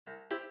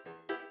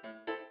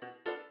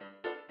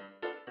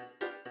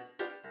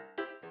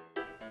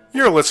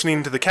You're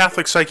listening to the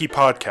Catholic Psyche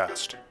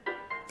Podcast.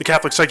 The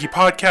Catholic Psyche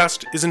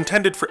Podcast is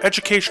intended for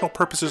educational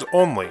purposes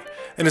only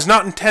and is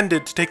not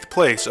intended to take the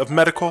place of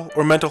medical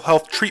or mental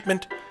health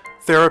treatment,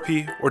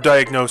 therapy, or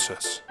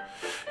diagnosis.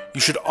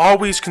 You should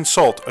always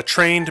consult a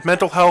trained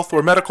mental health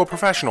or medical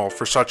professional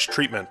for such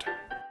treatment.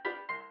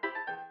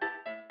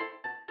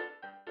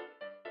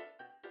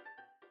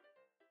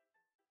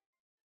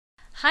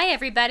 Hi,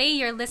 everybody.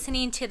 You're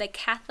listening to the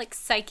Catholic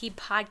Psyche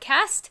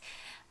Podcast.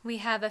 We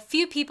have a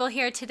few people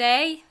here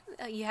today.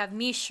 You have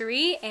me,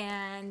 Cherie,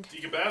 and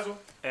Deacon Basil.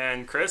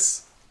 And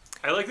Chris.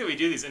 I like that we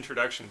do these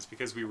introductions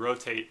because we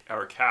rotate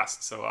our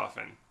cast so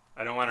often.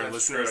 I don't want our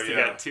listeners to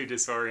get too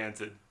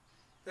disoriented.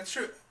 That's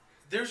true.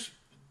 There's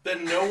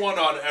been no one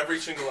on every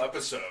single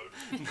episode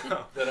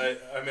that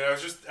I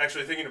was just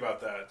actually thinking about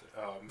that.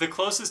 The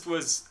closest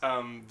was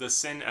the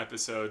Sin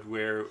episode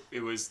where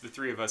it was the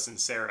three of us and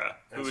Sarah,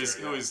 who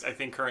is I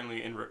think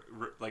currently in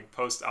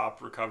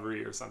post-op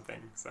recovery or something.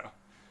 So.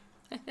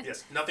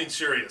 Yes, nothing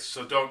serious.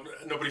 So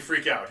nobody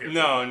freak out here.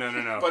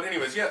 No. But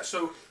anyways, yeah.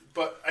 So,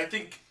 but I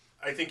think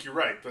you're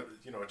right. But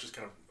it just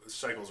kind of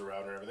cycles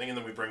around and everything, and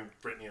then we bring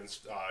Brittany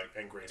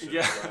and Grace in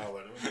as well,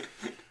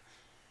 and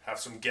have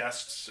some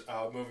guests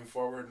moving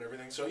forward and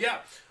everything. So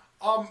yeah,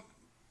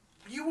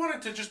 you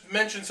wanted to just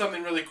mention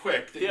something really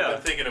quick that you've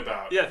been thinking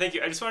about. Yeah, thank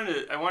you.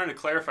 I wanted to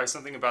clarify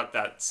something about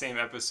that same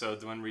episode,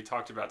 the one we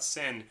talked about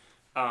sin.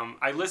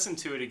 I listened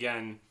to it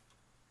again.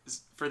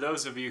 For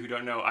those of you who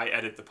don't know, I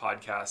edit the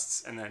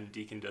podcasts, and then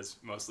Deacon does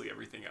mostly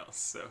everything else.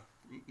 So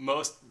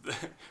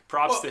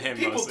props to him.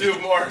 People mostly. do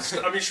more.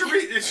 I mean,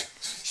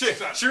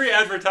 Cherie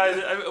advertised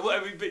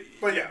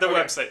the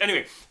website.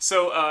 Anyway,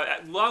 so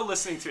while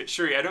listening to it,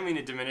 Cherie, I don't mean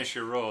to diminish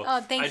your role. Oh,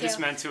 thank you. I just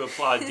meant to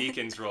applaud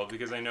Deacon's role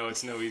because I know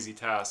it's no easy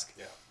task.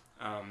 Yeah.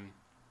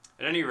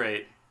 At any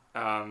rate,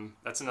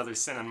 that's another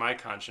sin on my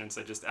conscience.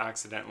 I just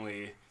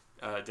accidentally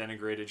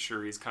denigrated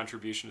Cherie's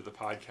contribution to the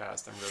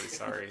podcast. I'm really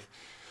sorry.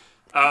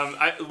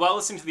 While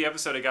listening to the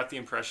episode, I got the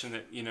impression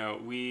that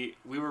we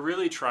were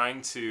really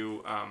trying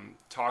to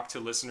talk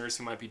to listeners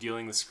who might be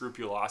dealing with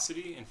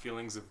scrupulosity and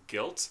feelings of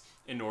guilt,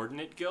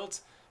 inordinate guilt,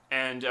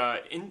 and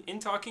in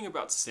talking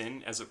about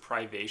sin as a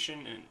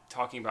privation and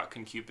talking about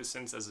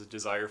concupiscence as a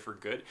desire for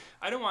good,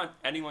 I don't want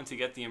anyone to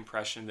get the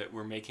impression that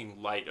we're making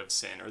light of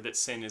sin or that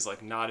sin is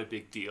not a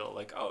big deal.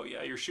 Like, oh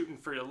yeah, you're shooting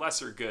for a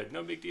lesser good,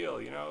 no big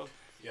deal.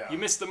 You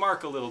missed the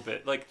mark a little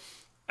bit.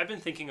 I've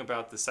been thinking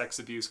about the sex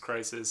abuse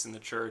crisis in the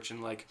church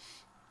and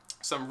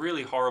some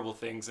really horrible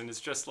things, and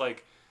it's just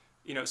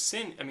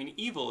sin. I mean,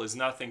 evil is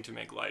nothing to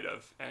make light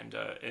of, and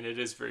it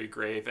is very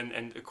grave.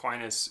 And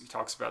Aquinas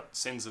talks about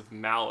sins of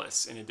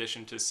malice in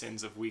addition to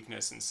sins of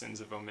weakness and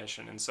sins of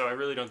omission. And so I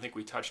really don't think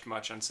we touched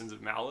much on sins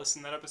of malice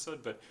in that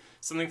episode, but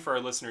something for our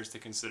listeners to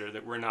consider,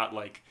 that we're not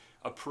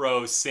a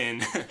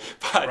pro-sin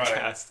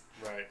podcast.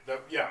 Right.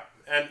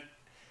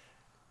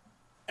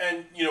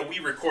 And we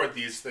record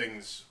these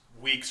things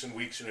weeks and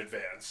weeks in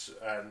advance,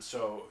 and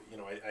so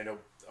I know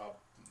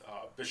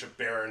Bishop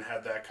Barron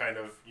had that kind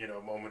of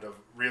moment of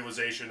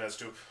realization as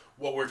to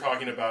what we're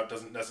talking about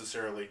doesn't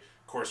necessarily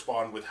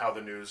correspond with how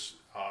the news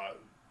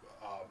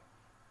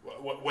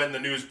when the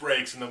news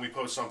breaks, and then we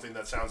post something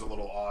that sounds a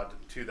little odd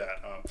to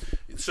that.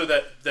 So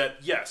that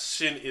yes,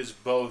 sin is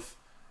both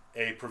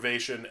a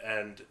privation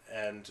and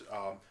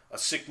a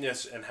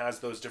sickness, and has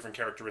those different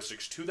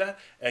characteristics to that.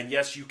 And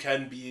yes, you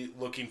can be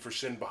looking for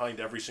sin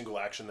behind every single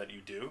action that you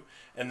do.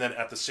 And then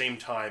at the same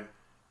time,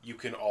 you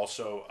can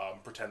also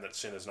pretend that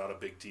sin is not a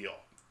big deal,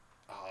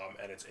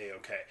 and it's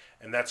A-okay.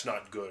 And that's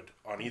not good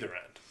on either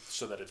end,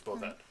 so that it's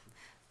both ends.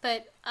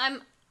 But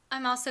I'm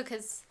also,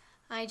 because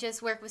I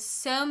just work with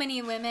so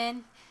many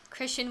women,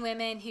 Christian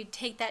women, who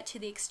take that to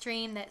the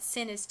extreme that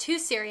sin is too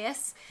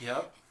serious.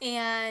 Yep.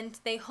 And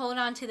they hold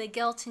on to the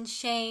guilt and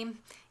shame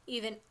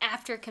even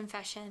after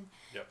confession.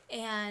 Yep.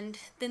 And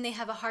then they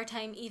have a hard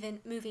time even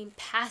moving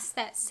past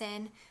that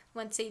sin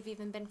once they've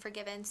even been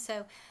forgiven.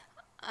 So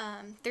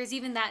there's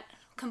even that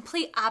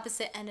complete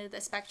opposite end of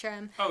the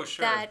spectrum. Oh,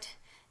 sure. That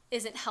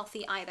isn't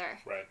healthy either.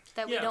 Right.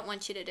 That we don't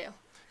want you to do.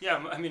 Yeah,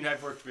 I mean,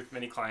 I've worked with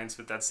many clients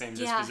with that same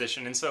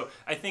disposition. And so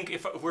I think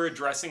if we're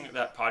addressing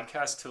that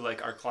podcast to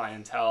our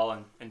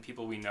clientele and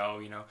people we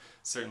know,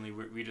 certainly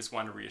we just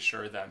want to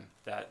reassure them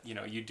that,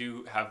 you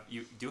do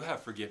have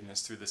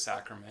forgiveness through the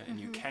sacrament, and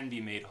you can be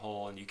made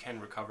whole, and you can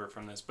recover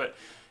from this. But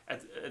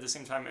at the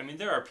same time, I mean,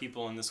 there are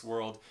people in this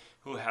world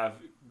who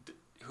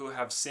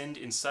have sinned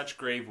in such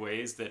grave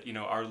ways that,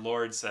 our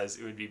Lord says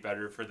it would be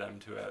better for them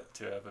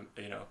to have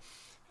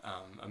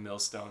a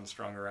millstone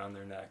strung around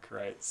their neck,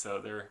 right?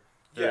 So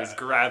there's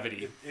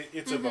gravity.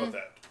 It's about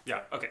that. Yeah,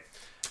 okay.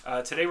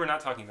 Today we're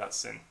not talking about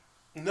sin.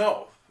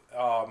 No.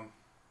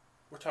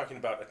 We're talking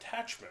about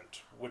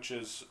attachment, which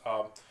is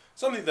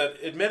something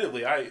that,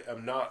 admittedly, I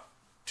am not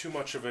too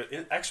much of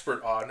an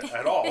expert on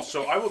at all,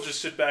 so I will just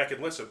sit back and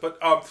listen. But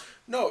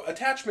no,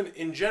 attachment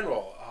in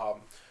general,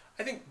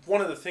 I think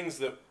one of the things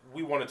that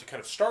we wanted to kind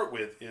of start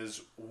with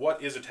is,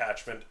 what is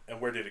attachment and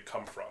where did it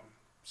come from?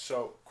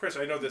 So, Chris,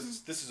 I know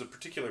this is a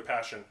particular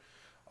passion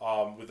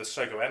with the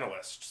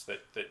psychoanalysts that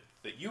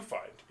you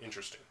find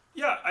interesting?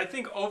 Yeah, I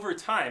think over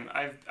time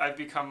I've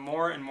become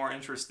more and more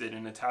interested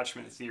in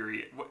attachment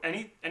theory.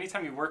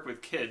 Anytime you work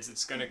with kids,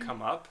 it's going to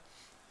come up,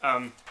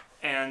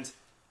 and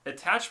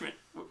attachment.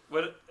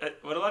 What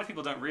a lot of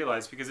people don't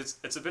realize, because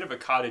it's a bit of a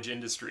cottage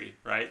industry,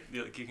 right?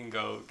 Like, you can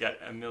go get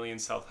a million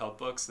self-help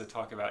books that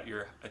talk about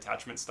your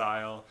attachment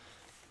style,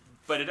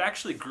 but it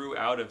actually grew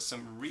out of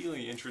some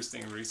really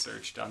interesting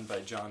research done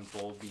by John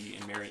Bowlby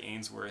and Mary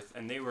Ainsworth,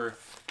 and they were.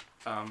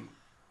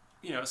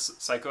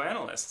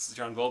 Psychoanalysts.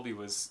 John Bowlby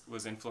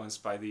was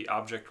influenced by the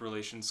object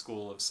relation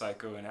school of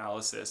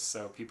psychoanalysis.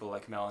 So people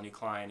like Melanie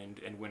Klein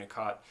and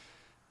Winnicott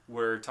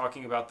were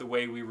talking about the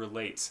way we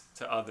relate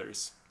to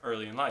others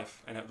early in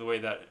life, and the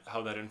way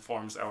how that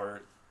informs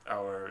our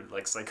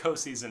like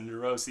psychoses and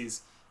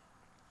neuroses.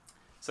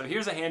 So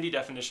here's a handy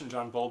definition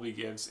John Bowlby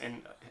gives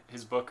in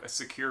his book A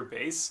Secure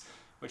Base,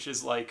 which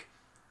is like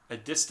a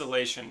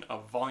distillation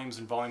of volumes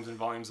and volumes and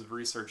volumes of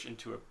research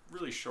into a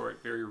really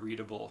short, very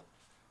readable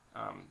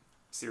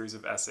series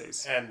of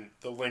essays. And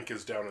the link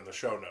is down in the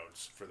show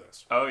notes for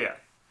this. Oh, yeah.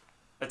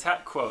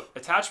 Quote,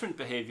 attachment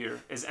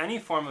behavior is any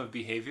form of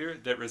behavior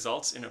that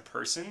results in a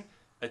person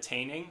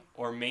attaining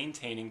or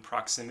maintaining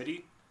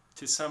proximity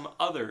to some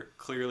other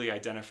clearly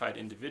identified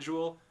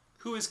individual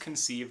who is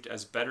conceived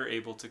as better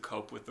able to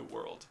cope with the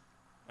world.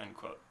 End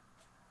quote.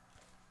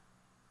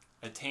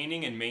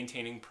 Attaining and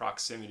maintaining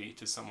proximity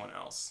to someone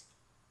else.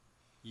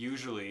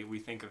 Usually we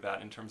think of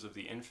that in terms of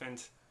the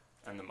infant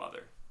and the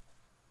mother.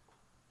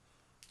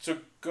 So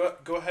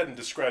go ahead and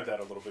describe that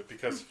a little bit,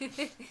 because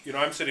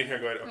I'm sitting here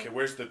going, okay,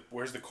 where's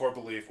the core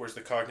belief, where's the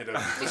cognitive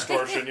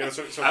distortion?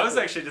 So I was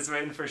actually just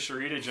waiting for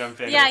Cherie to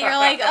jump in. Yeah, you're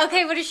like,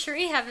 okay, what does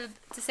Cherie have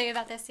to say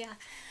about this? Yeah,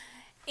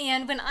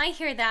 and when I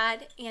hear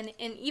that, and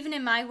even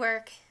in my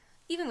work,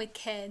 even with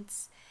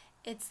kids,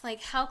 it's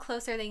like, how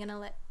close are they going to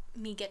let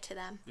me get to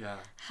them? Yeah.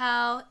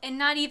 How, and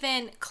not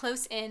even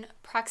close in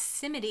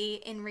proximity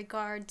in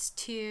regards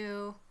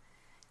to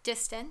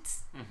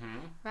distance,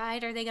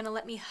 right? Are they going to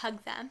let me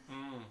hug them?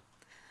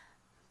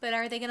 But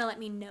are they going to let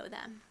me know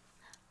them?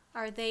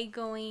 Are they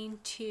going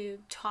to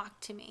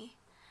talk to me?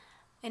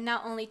 And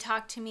not only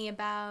talk to me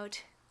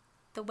about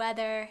the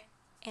weather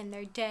and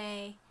their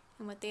day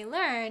and what they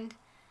learned,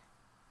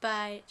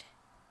 but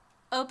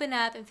open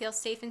up and feel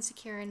safe and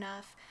secure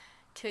enough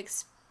to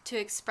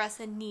express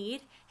a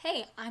need.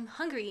 Hey, I'm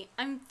hungry.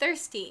 I'm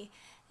thirsty.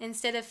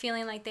 Instead of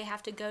feeling like they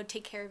have to go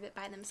take care of it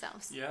by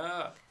themselves.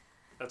 Yeah.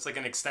 That's like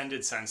an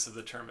extended sense of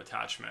the term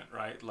attachment,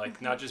 right?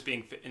 Like not just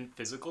being in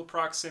physical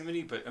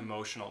proximity, but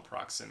emotional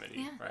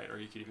proximity, right? Or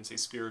you could even say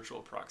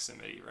spiritual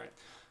proximity, right?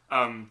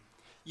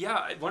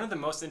 One of the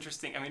most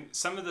interesting,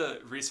 some of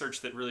the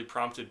research that really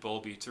prompted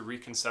Bowlby to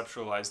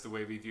reconceptualize the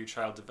way we view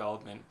child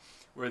development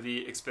were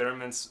the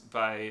experiments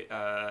by,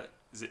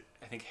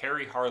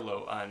 Harry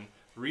Harlow on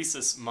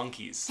rhesus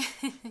monkeys.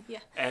 Yeah.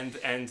 And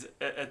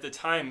at the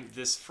time,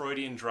 this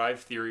Freudian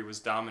drive theory was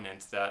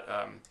dominant that...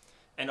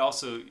 and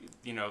also,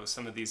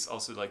 some of these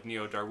also like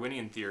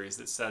neo-Darwinian theories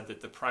that said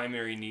that the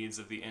primary needs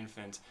of the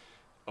infant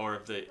or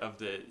of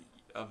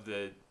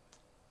the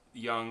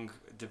young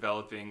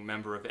developing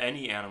member of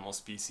any animal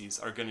species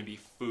are going to be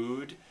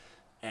food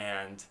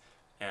and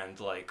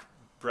like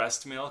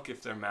breast milk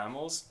if they're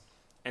mammals.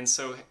 And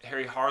so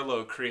Harry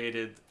Harlow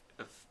created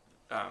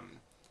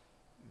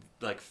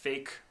like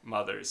fake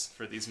mothers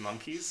for these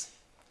monkeys,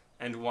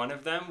 and one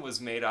of them was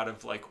made out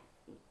of like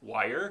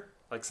wire,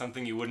 like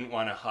something you wouldn't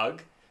want to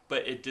hug,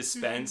 but it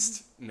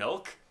dispensed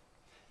milk.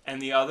 And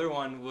the other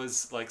one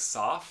was like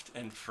soft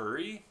and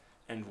furry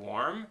and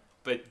warm,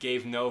 but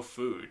gave no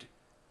food.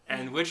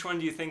 And which one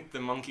do you think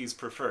the monkeys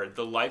preferred?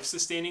 The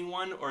life-sustaining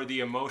one or the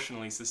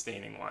emotionally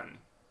sustaining one?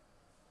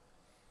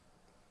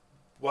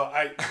 Well,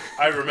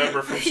 I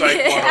remember from Psych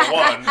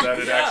 101 that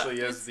it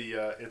actually is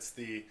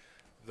the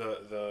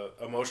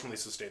emotionally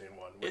sustaining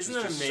one, which Isn't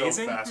is it just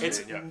amazing? so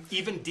fascinating. It's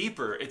even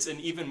deeper. It's an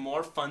even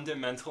more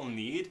fundamental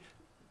need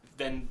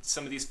than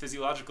some of these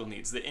physiological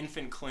needs. The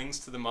infant clings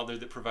to the mother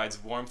that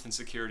provides warmth and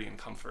security and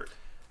comfort.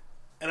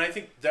 And I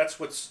think that's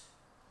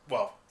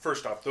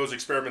first off, those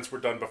experiments were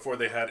done before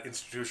they had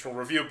institutional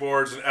review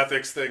boards and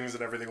ethics things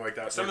and everything like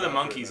that. Some of the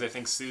monkeys, I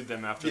think, sued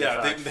them after the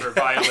fact for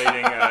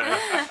violating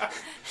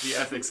the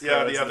ethics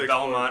codes, the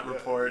Belmont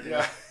report.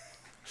 Yeah.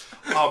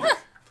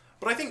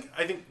 But I think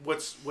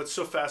what's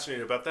so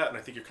fascinating about that, and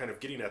I think you're kind of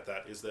getting at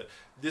that, is that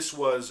this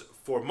was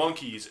for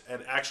monkeys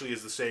and actually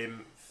is the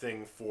same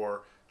thing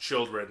for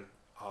children,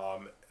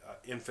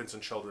 infants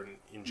and children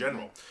in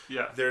general.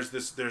 Yeah.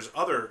 There's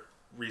other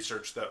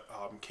research that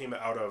came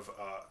out of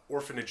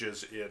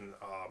orphanages in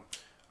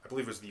I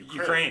believe it was the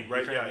Ukraine,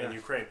 right? In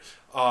Ukraine,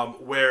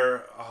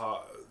 where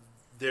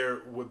there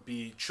would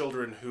be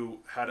children who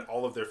had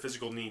all of their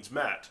physical needs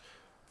met.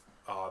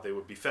 They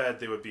would be fed,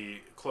 they would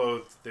be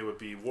clothed, they would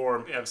be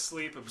warm. Have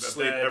sleep,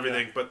 bed,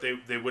 everything, but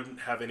they wouldn't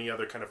have any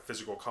other kind of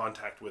physical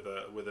contact with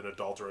an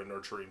adult or a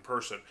nurturing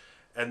person.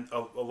 And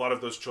a lot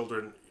of those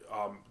children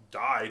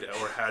died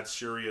or had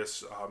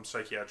serious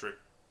psychiatric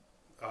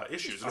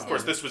issues. And of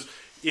course, this was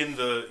in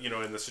the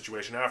in the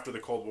situation after the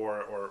Cold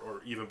War,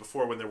 or even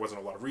before, when there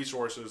wasn't a lot of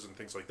resources and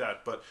things like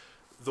that. But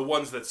the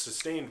ones that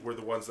sustained were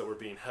the ones that were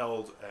being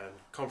held and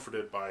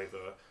comforted by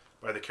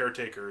the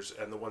caretakers,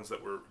 and the ones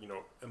that were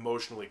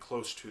emotionally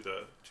close to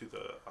the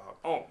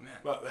oh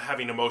man,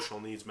 having emotional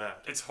needs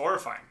met. It's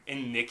horrifying.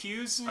 In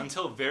NICUs,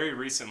 until very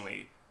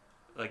recently,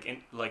 like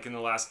in the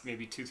last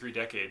maybe 2-3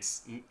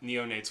 decades,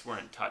 neonates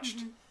weren't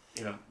touched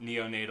in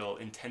neonatal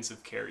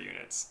intensive care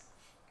units.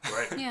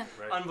 Right. Yeah.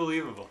 Right.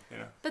 Unbelievable.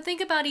 But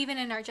think about, even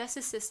in our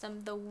justice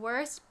system, the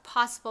worst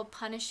possible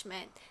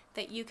punishment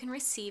that you can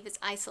receive is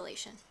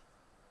isolation.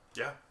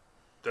 Yeah,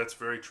 that's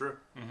very true.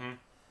 Mm-hmm.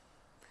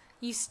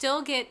 You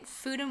still get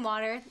food and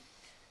water,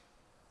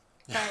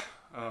 but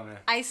Oh man.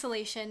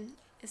 isolation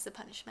is the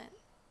punishment.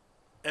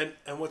 And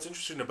what's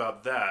interesting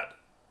about that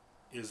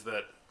is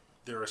that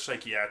there are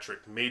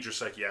major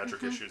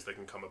psychiatric issues that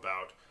can come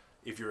about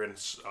if you're in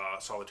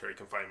solitary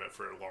confinement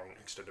for a long,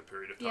 extended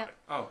period of time. Yeah.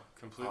 Oh,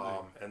 completely.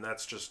 And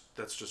that's just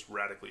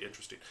radically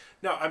interesting.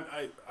 Now,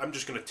 I'm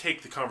just going to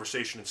take the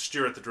conversation and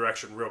steer it the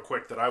direction real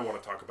quick that I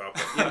want to talk about.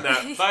 But in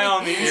that, By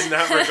all means. in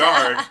that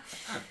regard,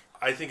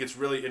 I think it's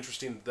really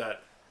interesting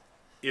that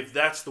if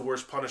that's the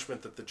worst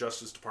punishment that the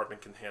Justice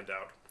Department can hand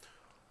out,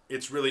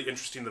 it's really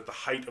interesting that the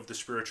height of the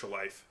spiritual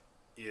life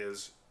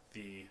is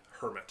the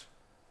hermit,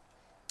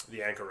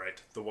 the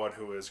anchorite, the one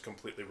who is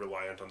completely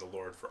reliant on the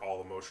Lord for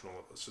all emotional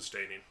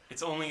sustaining.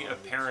 It's only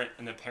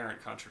an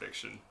apparent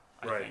contradiction,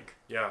 I think.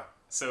 Yeah.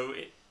 So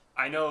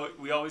I know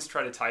we always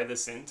try to tie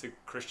this into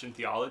Christian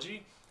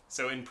theology.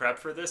 So in prep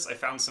for this, I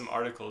found some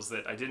articles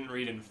that I didn't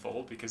read in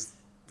full because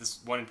this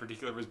one in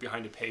particular was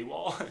behind a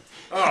paywall.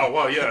 Oh,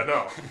 well, yeah,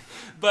 no.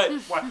 But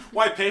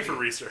why pay for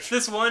research?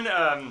 This one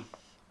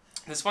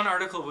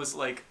article was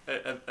like,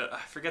 I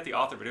forget the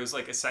author, but it was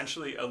like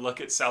essentially a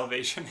look at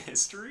salvation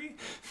history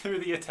through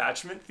the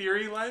attachment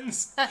theory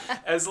lens,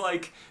 as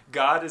like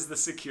God is the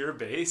secure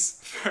base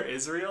for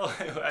Israel,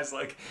 who has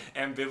like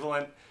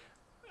ambivalent,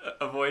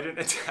 avoidant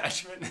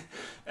attachment,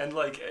 and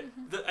like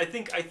I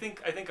think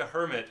a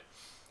hermit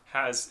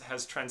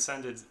has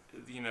transcended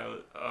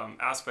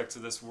aspects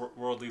of this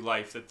worldly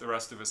life that the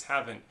rest of us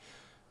haven't,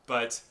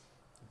 but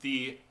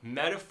the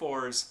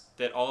metaphors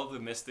that all of the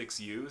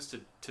mystics use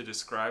to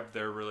describe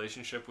their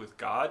relationship with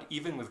God,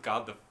 even with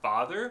God the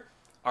Father,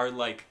 are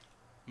like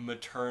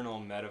maternal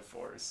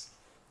metaphors.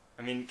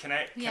 I mean, can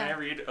I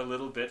read a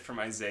little bit from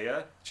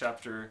Isaiah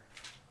chapter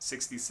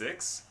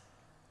 66?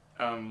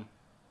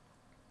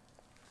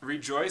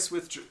 Rejoice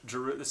with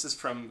this is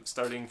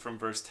starting from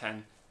verse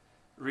 10.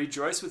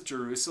 Rejoice with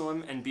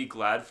Jerusalem and be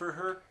glad for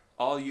her,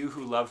 all you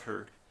who love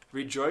her.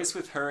 Rejoice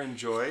with her in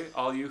joy,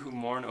 all you who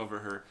mourn over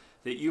her,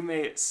 that you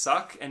may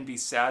suck and be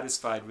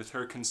satisfied with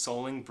her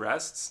consoling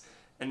breasts,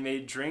 and may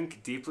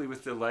drink deeply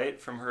with delight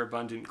from her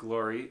abundant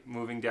glory.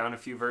 Moving down a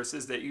few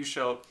verses, that you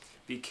shall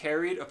be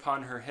carried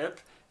upon her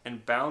hip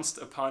and bounced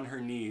upon her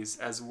knees,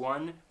 as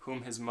one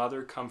whom his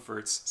mother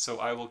comforts, so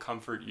I will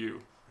comfort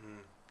you.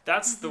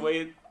 That's the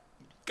way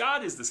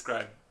God is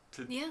described.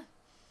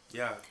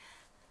 Yeah.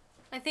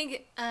 I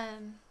think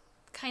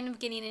kind of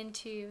getting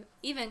into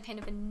even kind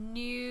of a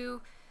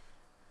new,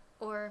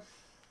 or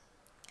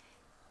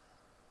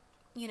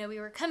we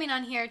were coming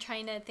on here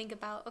trying to think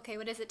about, okay,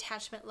 what does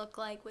attachment look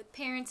like with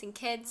parents and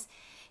kids?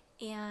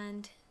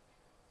 And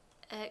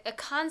a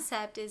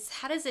concept is,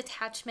 how does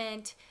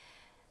attachment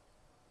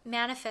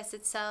manifest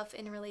itself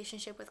in a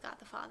relationship with God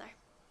the Father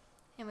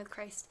and with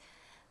Christ?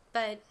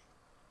 But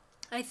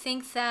I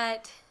think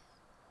that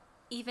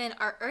even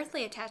our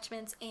earthly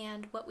attachments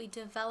and what we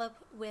develop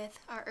with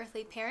our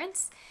earthly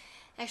parents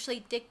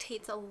actually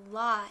dictates a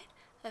lot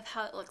of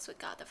how it looks with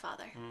God the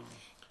Father.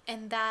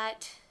 And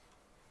that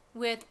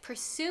with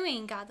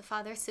pursuing God the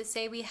Father, so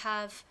say we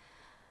have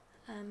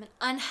an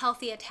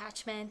unhealthy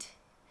attachment,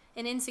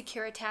 an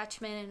insecure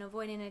attachment, an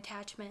avoidant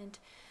attachment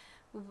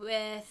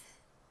with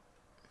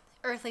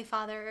earthly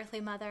father, earthly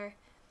mother,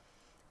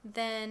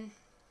 then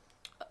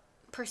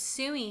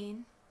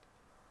pursuing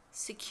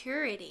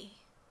security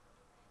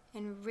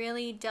and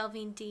really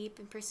delving deep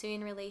and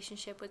pursuing a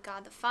relationship with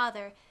God the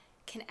Father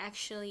can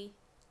actually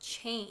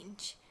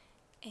change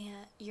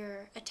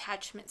your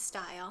attachment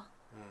style.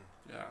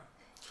 Yeah.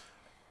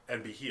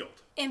 And be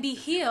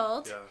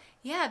healed.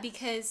 Yeah,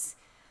 because,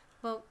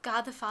 well,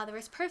 God the Father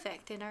is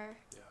perfect, and our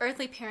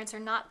earthly parents are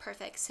not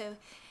perfect. So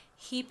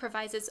He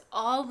provides us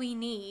all we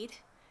need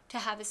to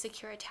have a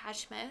secure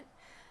attachment.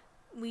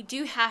 We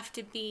do have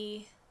to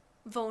be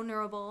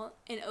vulnerable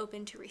and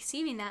open to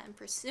receiving that and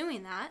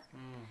pursuing that,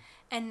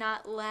 and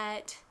not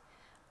let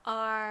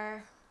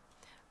our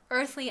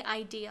earthly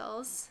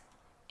ideals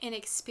and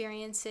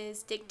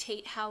experiences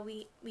dictate how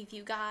we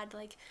view God.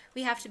 Like,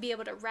 we have to be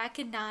able to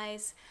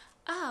recognize,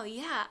 oh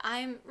yeah,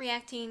 I'm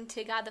reacting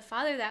to God the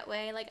Father that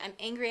way. Like, I'm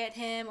angry at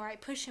Him, or I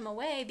push Him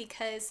away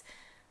because,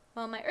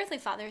 well, my earthly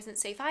father isn't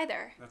safe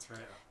either. That's right.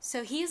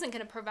 So He isn't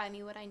going to provide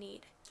me what I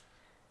need.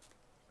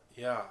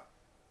 Yeah.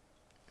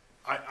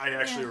 I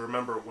actually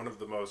remember one of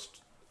the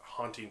most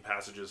haunting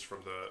passages from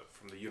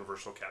the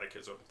Universal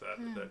Catechism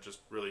that just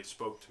really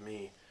spoke to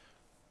me.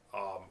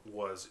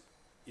 was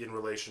in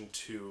relation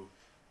to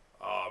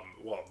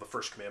the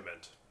first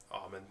commandment,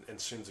 and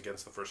sins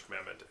against the first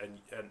commandment, and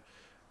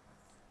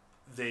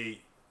the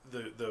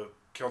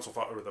council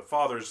or the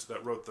fathers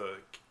that wrote the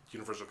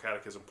Universal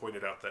Catechism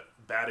pointed out that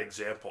bad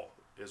example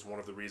is one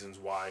of the reasons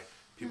why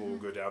people will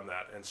go down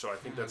that. And so I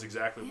think that's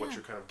exactly what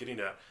you're kind of getting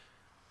at.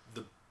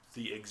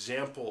 The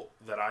example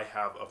that I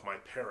have of my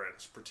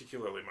parents,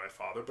 particularly my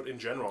father, but in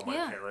general my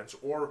parents,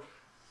 or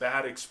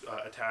bad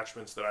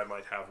attachments that I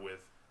might have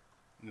with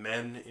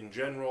men in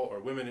general or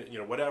women,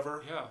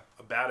 whatever. Yeah.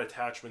 Bad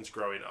attachments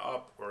growing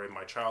up or in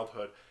my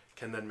childhood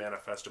can then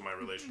manifest in my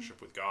relationship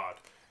with God.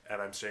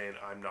 And I'm saying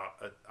I'm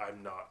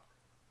not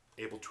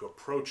able to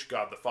approach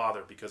God the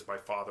Father because my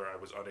father, I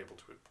was unable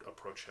to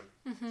approach him.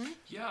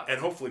 Yeah. And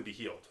hopefully be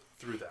healed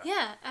through that.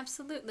 Yeah,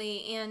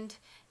 absolutely. And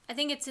I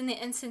think it's in the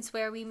instance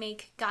where we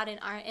make God in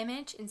our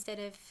image instead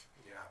of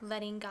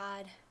letting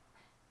God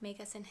make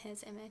us in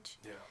his image.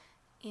 Yeah.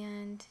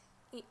 And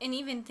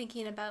even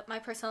thinking about my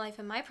personal life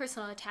and my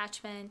personal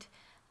attachment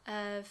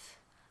I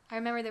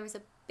remember there was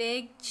a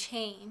big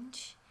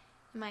change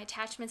in my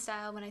attachment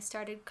style when I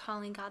started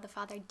calling God the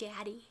Father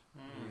Daddy.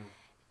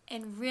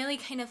 And really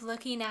kind of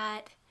looking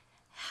at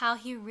how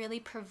he really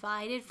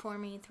provided for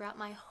me throughout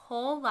my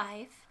whole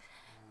life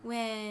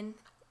when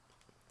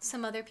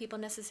some other people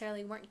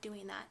necessarily weren't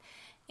doing that.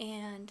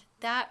 And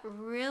that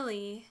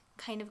really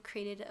kind of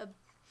created a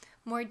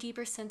more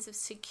deeper sense of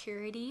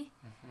security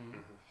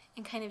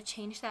and kind of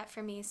changed that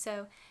for me.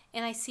 So,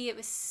 and I see it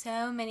with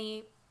so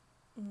many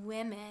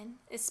women,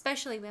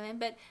 especially women,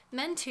 but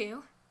men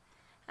too,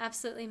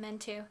 absolutely men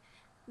too,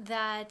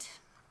 that,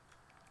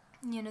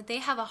 they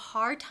have a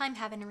hard time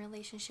having a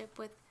relationship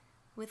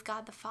with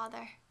God the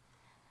Father.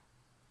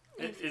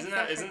 Isn't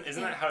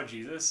that how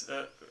Jesus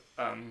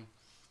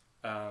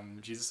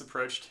Jesus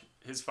approached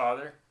his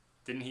father?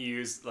 Didn't he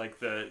use like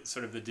the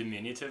sort of the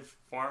diminutive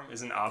form?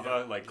 Isn't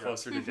Abba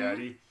closer to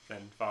daddy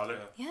than father?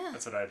 Yeah.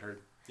 That's what I'd heard.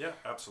 Yeah,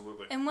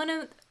 absolutely.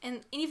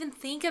 And even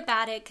think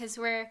about it, because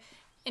we're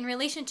in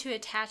relation to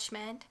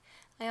attachment.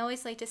 I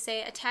always like to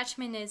say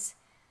attachment is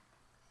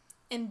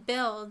and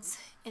builds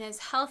and is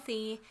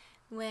healthy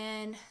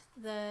when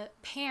the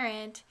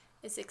parent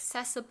is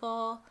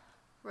accessible,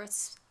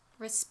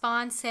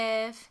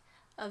 responsive,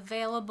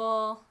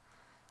 available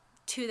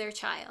to their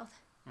child.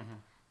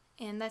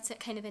 And that's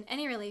kind of in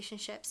any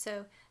relationship.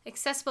 So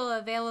accessible,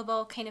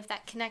 available, kind of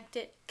that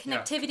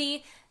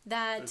connectivity,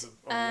 that There's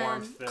a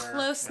warmth there.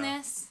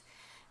 closeness,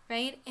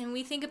 right? And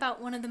we think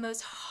about one of the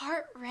most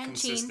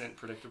heart-wrenching... Consistent,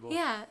 predictable.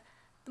 Yeah.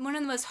 One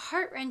of the most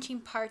heart-wrenching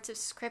parts of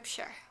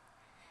Scripture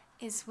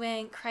is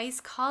when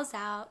Christ calls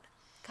out,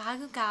 God,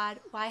 oh God,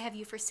 why have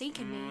you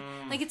forsaken me?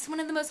 Like, it's one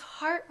of the most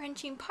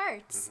heart-wrenching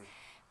parts.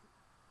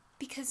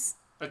 Because...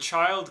 A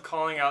child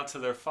calling out to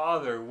their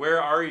father,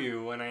 where are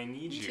you when I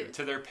need you?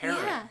 To their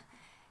parent. Yeah.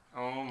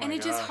 Oh my gosh. And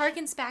it just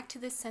harkens back to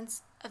this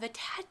sense of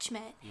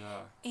attachment.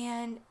 Yeah.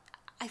 And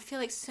I feel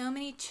like so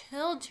many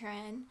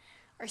children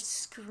are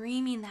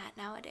screaming that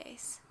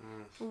nowadays.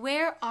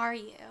 Where are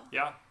you?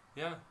 Yeah,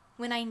 yeah.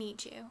 When I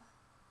need you.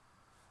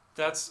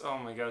 That's, oh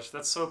my gosh,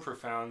 that's so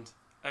profound.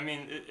 I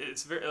mean,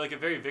 it's very like a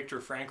very Viktor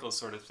Frankl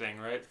sort of thing,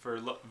 right?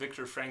 For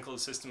Viktor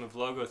Frankl's system of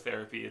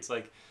logotherapy, it's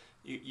like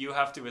you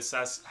have to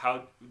assess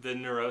how the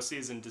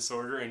neuroses and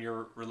disorder in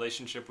your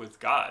relationship with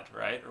God,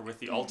 right? Or with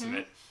the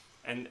ultimate.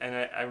 And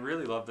I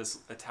really love this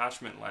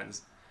attachment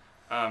lens.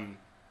 I'm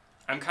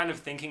kind of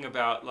thinking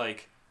about,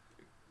 like,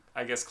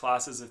 I guess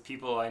classes of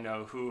people I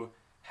know who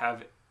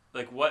have,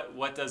 like,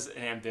 what does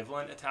an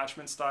ambivalent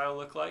attachment style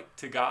look like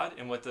to God,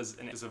 and what does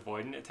an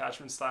avoidant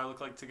attachment style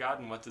look like to God,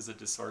 and what does a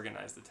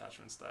disorganized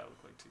attachment style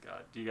look like to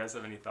God? Do you guys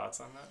have any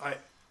thoughts on that?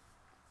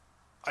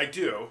 I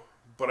do,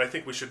 but I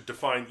think we should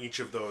define each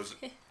of those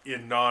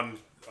in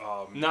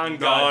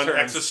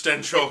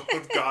non-existential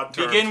God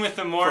terms. Begin with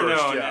the more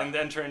first, known and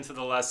enter into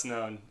the less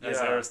known, as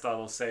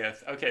Aristotle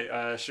saith.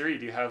 Okay, Cherie,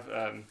 do you have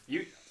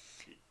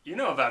you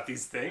know about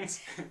these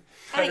things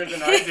better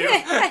than I do.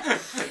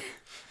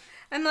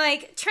 I'm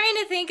like trying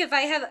to think if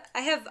I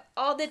have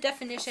all the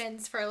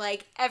definitions for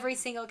like every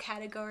single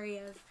category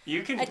of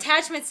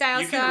attachment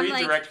styles. You can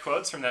read direct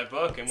quotes from that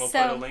book, and we'll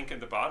put a link at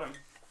the bottom.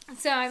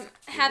 So I'm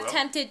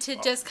tempted to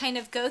just kind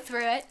of go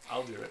through it.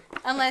 I'll do it.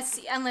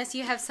 Unless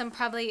you have some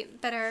probably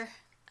better...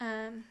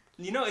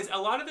 It's a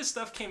lot of this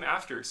stuff came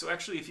after. So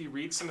actually, if you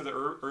read some of the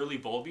early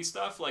Bowlby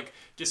stuff, like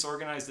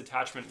disorganized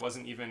attachment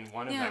wasn't even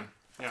one of them.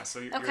 Yeah, so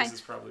yours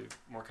is probably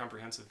more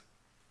comprehensive.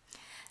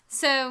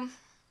 So,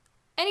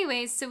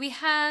 anyways, so we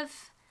have...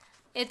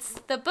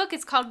 The book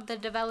is called The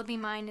Developing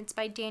Mind. It's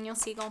by Daniel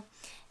Siegel.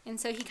 And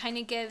so he kind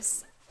of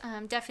gives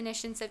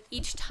definitions of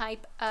each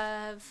type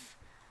of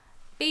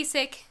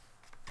basic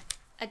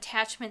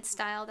attachment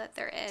style that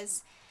there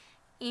is.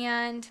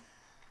 And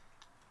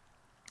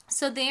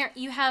so there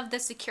you have the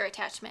secure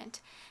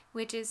attachment,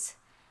 which is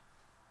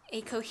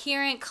a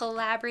coherent,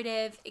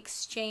 collaborative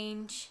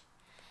exchange.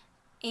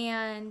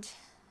 And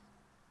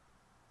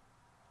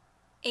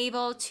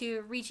able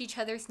to reach each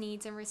other's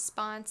needs and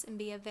response and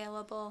be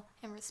available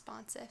and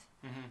responsive.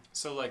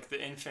 So like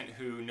the infant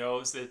who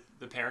knows that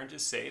the parent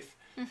is safe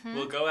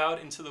will go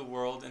out into the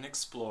world and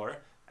explore.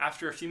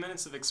 After a few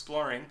minutes of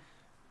exploring,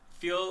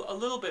 feel a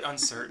little bit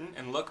uncertain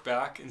and look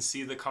back and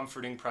see the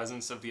comforting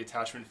presence of the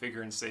attachment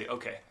figure and say,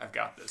 okay, I've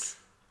got this.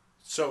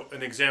 So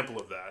an example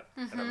of that,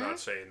 and I'm not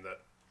saying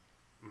that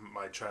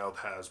my child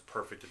has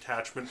perfect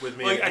attachment with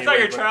me. Like, I thought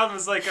your child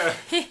was like a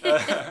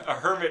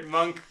hermit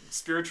monk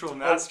spiritual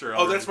master.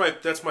 Oh, that's my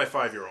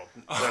 5-year-old.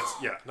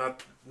 That's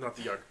not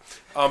the young.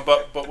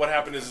 But what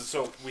happened is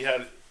so we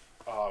had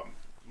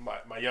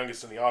my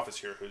youngest in the office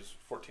here, who's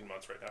 14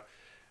 months right now,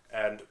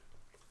 and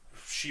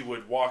she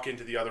would walk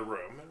into the other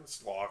room, and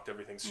it's locked,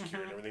 everything's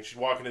secure and everything. She'd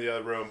walk into the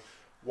other room,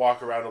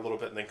 walk around a little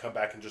bit, and then come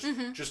back and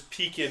just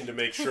peek in to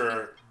make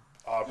sure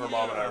her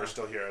mom and I were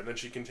still here. And then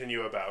she'd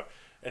continue about,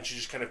 and she'd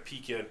just kind of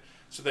peek in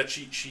so that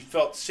she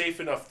felt safe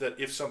enough that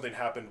if something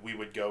happened, we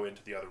would go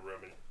into the other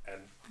room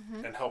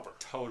and help her.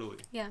 Totally.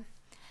 Yeah.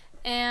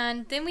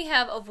 And then we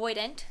have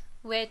avoidant,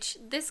 which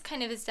this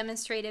kind of is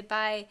demonstrated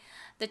by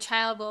the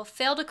child will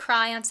fail to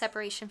cry on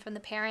separation from the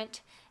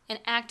parent and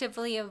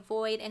actively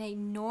avoid and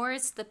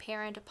ignores the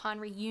parent upon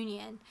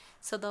reunion.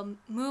 So they'll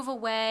move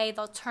away,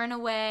 they'll turn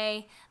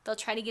away, they'll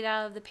try to get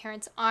out of the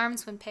parent's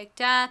arms when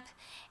picked up,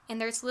 and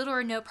there's little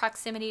or no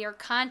proximity or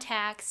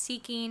contact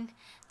seeking.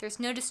 There's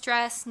no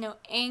distress, no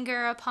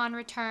anger upon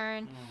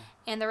return,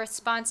 and the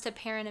response to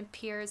parent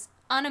appears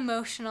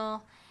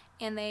unemotional,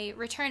 and they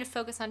return to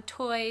focus on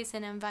toys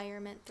and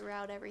environment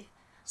throughout every.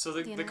 So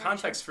the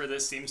context for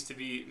this seems to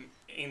be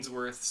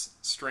Ainsworth's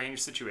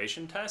strange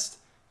situation test.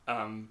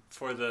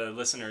 For the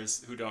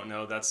listeners who don't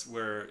know, that's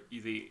where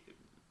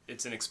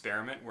it's an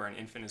experiment where an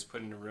infant is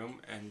put in a room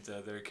and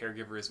their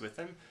caregiver is with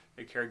them.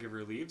 The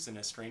caregiver leaves and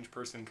a strange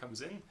person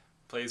comes in,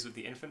 plays with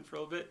the infant for a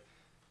little bit,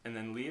 and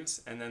then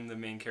leaves, and then the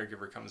main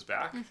caregiver comes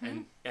back,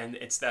 and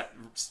it's that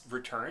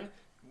return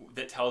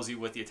that tells you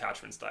what the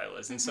attachment style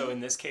is. And so in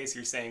this case,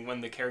 you're saying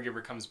when the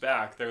caregiver comes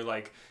back, they're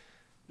like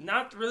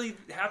not really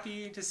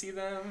happy to see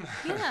them.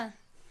 Yeah.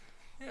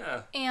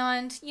 Yeah.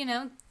 And,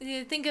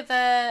 you think of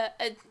a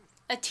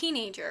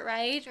teenager,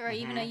 right? Or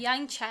even a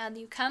young child.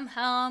 You come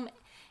home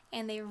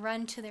and they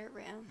run to their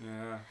room.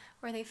 Yeah.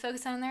 Where they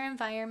focus on their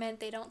environment.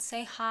 They don't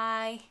say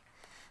hi.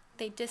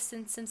 They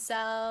distance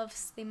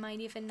themselves. They might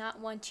even not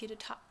want you to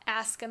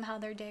ask them how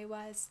their day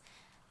was.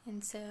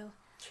 And so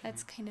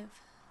that's kind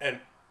of...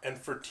 And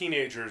for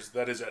teenagers,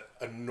 that is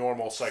a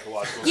normal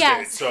psychological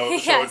yes. state.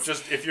 So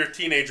just if your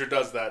teenager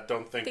does that,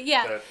 don't think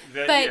that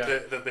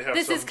they have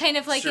this some is kind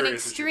of like an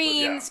serious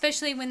extreme, issue,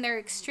 especially when they're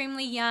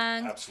extremely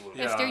young.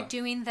 Absolutely. If they're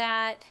doing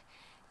that,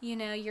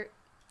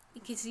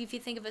 because if you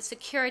think of a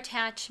secure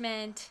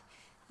attachment,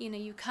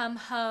 you come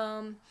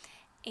home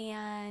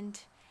and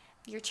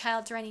your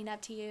child's running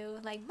up to you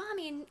like,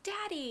 Mommy and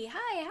Daddy,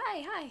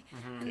 hi.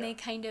 And they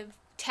kind of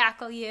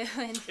tackle you.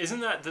 And doesn't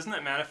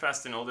that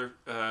manifest in older,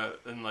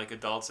 in like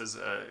adults as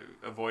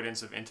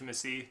avoidance of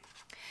intimacy?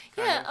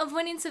 Yeah,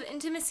 avoidance of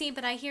intimacy,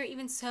 but I hear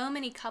even so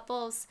many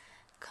couples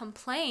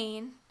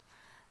complain,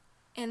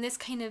 and this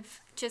kind of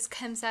just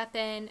comes up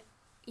in,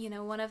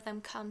 one of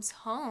them comes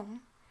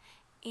home,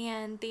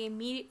 and they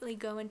immediately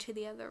go into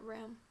the other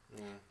room.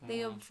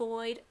 They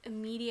avoid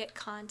immediate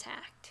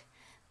contact.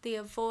 They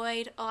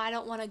avoid, I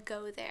don't want to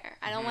go there.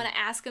 I don't want to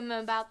ask them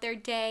about their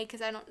day because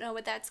I don't know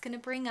what that's going to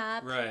bring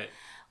up. Right.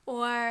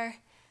 Or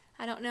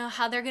I don't know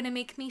how they're going to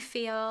make me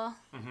feel.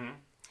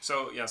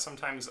 So, yeah,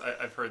 sometimes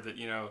I've heard that,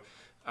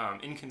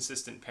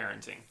 inconsistent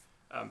parenting.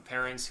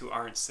 Parents who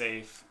aren't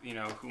safe,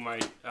 who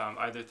might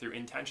either through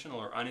intentional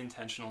or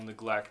unintentional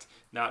neglect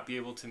not be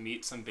able to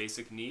meet some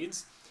basic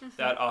needs,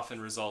 that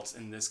often results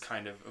in this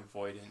kind of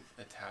avoidant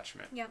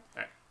attachment. Yeah. All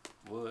right.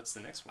 Well, that's the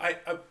next one.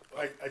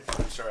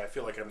 I'm sorry, I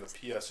feel like I'm the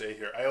PSA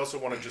here. I also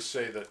want to just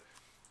say that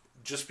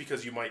just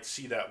because you might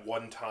see that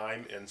one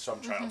time in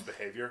some child's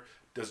behavior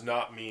does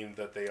not mean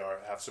that they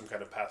have some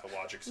kind of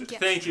pathologic situation.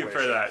 Thank you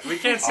for that. We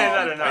can't say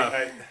that enough.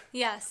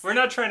 Yes. We're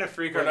not trying to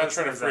freak our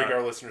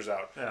listeners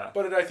out. Yeah.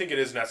 But I think it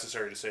is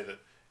necessary to say that,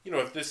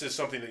 if this is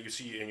something that you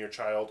see in your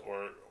child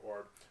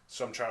or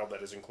some child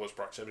that is in close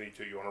proximity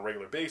to you on a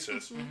regular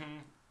basis,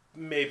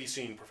 maybe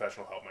seeing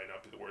professional help might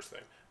not be the worst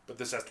thing. But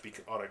this has to be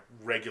on a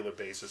regular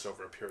basis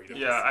over a period of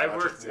time. Yeah, I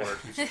worked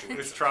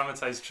with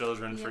traumatized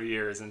children for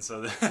years, and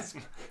so this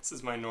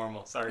is my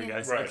normal. Sorry,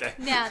 guys. Right. Okay.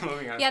 Yeah.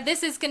 Moving on. Yeah,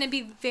 this is going to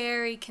be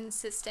very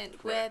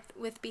consistent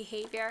with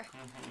behavior.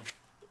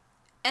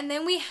 And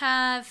then we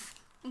have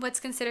what's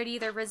considered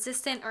either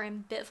resistant or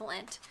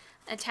ambivalent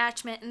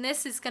attachment, and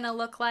this is going to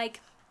look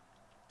like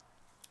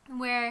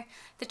where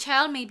the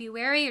child may be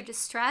wary or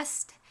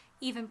distressed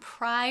even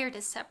prior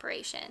to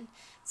separation.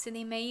 So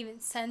they may even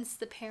sense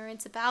the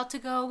parent's about to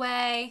go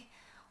away,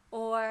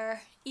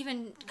 or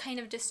even kind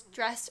of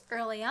distressed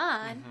early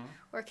on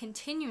or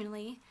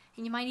continually,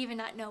 and you might even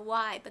not know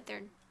why, but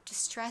they're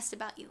distressed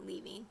about you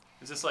leaving.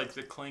 Is this like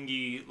the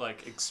clingy,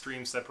 like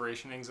extreme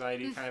separation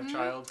anxiety kind of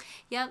child?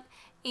 Yep.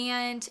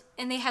 And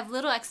they have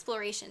little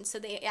exploration. So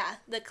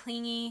the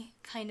clingy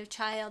kind of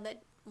child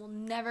that will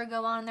never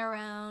go on their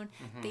own.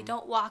 They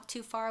don't walk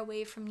too far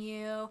away from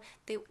you.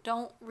 They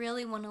don't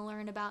really want to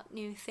learn about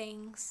new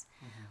things.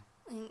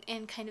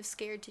 And kind of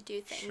scared to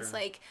do things. Sure.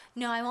 Like,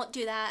 no, I won't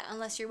do that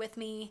unless you're with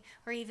me,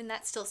 or even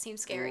that still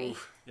seems scary.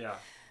 Oof, yeah.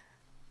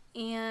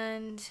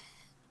 And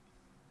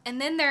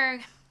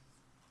then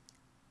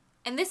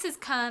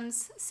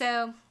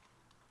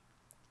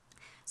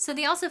so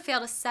they also fail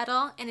to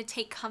settle and to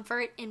take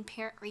comfort in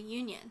parent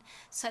reunion.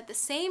 So at the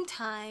same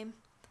time,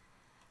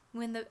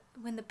 when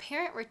the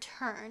parent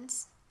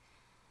returns,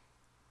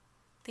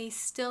 they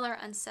still are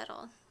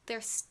unsettled.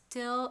 They're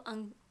still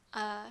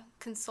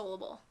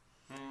consolable.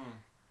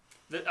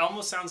 That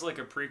almost sounds like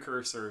a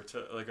precursor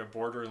to like a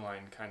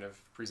borderline kind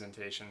of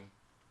presentation.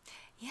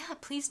 Yeah,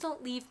 please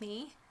don't leave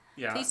me.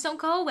 Yeah. Please don't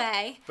go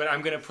away. But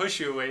I'm going to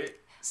push you away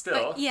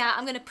still. But yeah,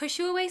 I'm going to push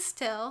you away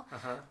still.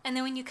 And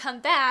then when you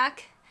come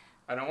back,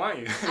 I don't want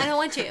you. I don't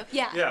want you.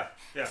 Yeah.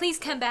 Yeah. Please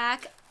come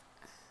back.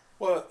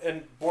 Well,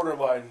 and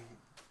borderline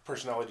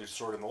personality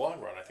disorder in the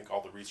long run, I think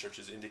all the research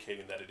is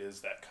indicating that it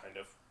is that kind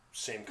of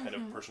same kind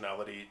of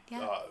personality,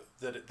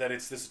 that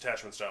it's this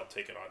attachment style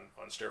taken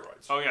on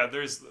steroids. Oh yeah,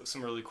 there's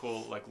some really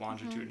cool like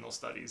longitudinal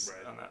studies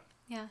on that.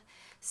 Yeah.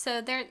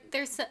 So they're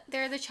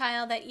the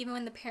child that even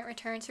when the parent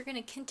returns, they're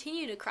going to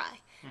continue to cry.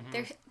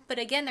 But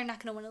again, they're not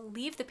going to want to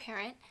leave the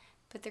parent,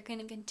 but they're going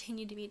to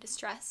continue to be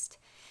distressed.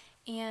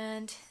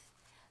 And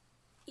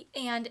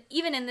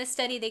even in this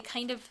study, they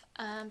kind of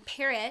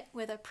pair it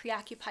with a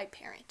preoccupied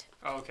parent.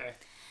 Oh, okay.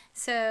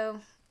 So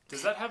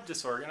does that have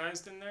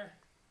disorganized in there?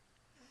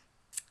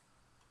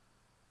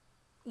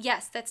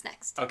 Yes, that's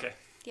next. Okay.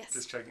 Yes.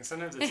 Just checking.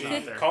 Sometimes it's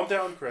not there. Calm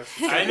down, Chris.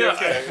 I know.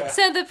 Okay.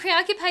 So the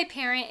preoccupied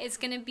parent is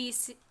going to be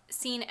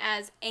seen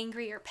as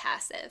angry or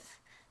passive.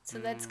 So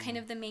that's kind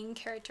of the main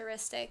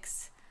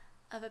characteristics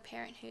of a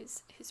parent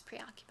who's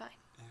preoccupied.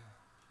 Yeah.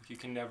 If you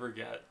can never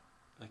get,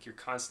 like you're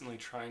constantly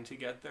trying to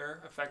get their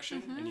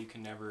affection and you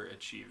can never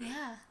achieve it.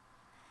 Yeah.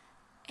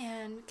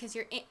 And because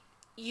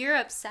you're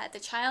upset, the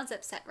child's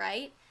upset,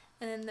 right?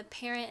 And then the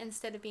parent,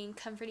 instead of being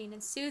comforting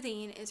and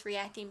soothing, is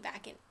reacting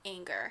back in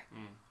anger.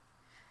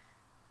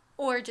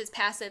 Or just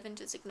passive and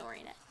just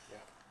ignoring it. Yeah.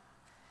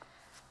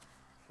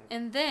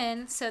 And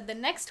then, so the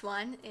next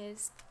one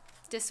is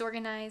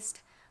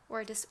disorganized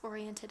or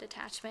disoriented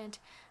attachment,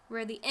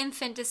 where the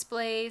infant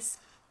displays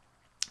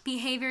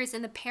behaviors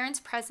in the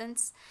parent's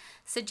presence,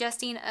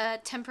 suggesting a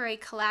temporary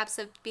collapse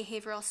of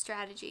behavioral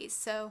strategies.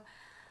 So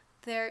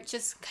they're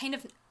just kind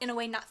of, in a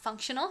way, not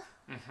functional.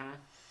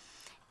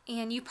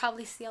 And you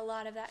probably see a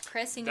lot of that,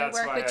 Chris, in your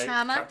work with trauma. That's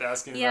why I kept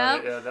asking about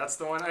it. Yeah, that's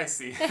the one I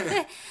see.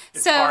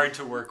 It's So, hard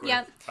to work with,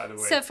 by the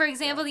way. So, for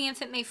example, the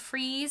infant may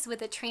freeze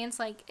with a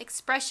trance-like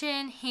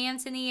expression,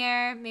 hands in the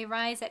air, may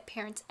rise at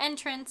parent's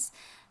entrance,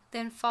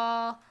 then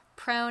fall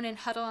prone and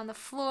huddle on the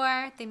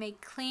floor. They may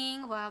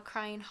cling while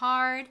crying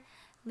hard,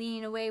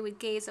 leaning away with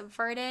gaze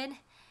averted.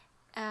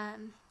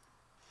 And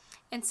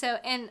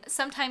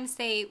sometimes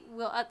they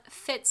will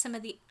fit some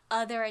of the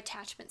other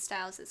attachment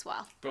styles as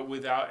well. But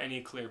without any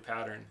clear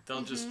pattern.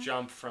 They'll just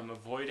jump from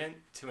avoidant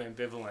to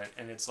ambivalent,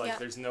 and it's like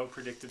there's no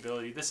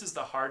predictability. This is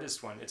the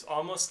hardest one. It's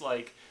almost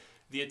like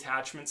the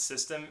attachment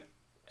system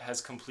has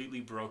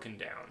completely broken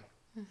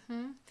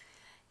down.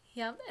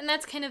 Yep, and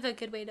that's kind of a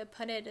good way to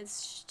put it.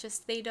 It's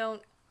just they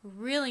don't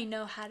really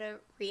know how to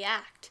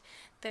react.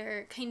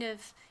 They're kind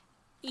of,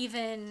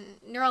 even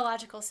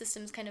neurological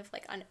systems kind of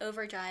like on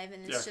overdrive,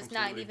 and it's just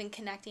completely not even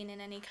connecting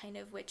in any kind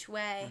of which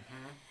way.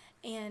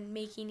 And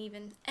making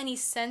even any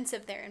sense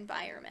of their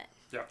environment.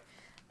 Yeah.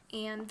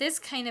 And this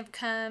kind of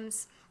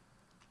comes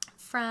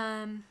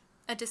from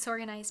a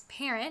disorganized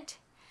parent,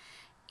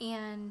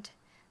 and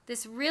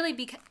this really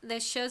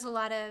this shows a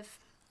lot of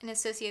and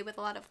associated with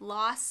a lot of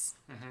loss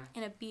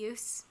and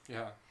abuse.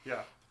 Yeah.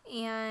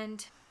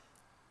 And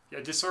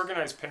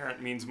disorganized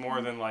parent means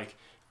more than like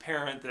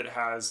parent that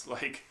has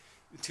like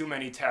too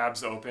many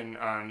tabs open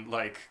on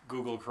like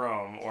Google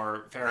Chrome,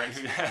 or parent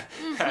who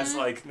has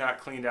like not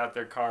cleaned out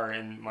their car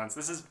in months.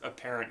 This is a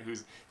parent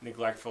who's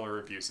neglectful or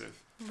abusive.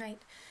 Right.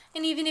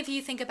 And even if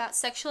you think about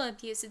sexual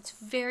abuse, it's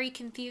very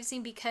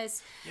confusing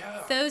because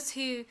those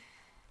who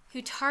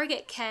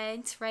target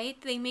kids, right,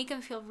 they make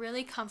them feel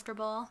really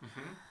comfortable.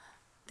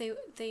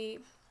 They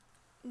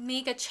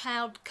make a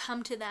child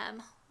come to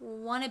them,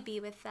 want to be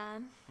with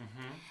them.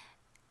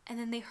 And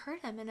then they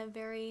hurt them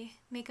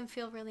make them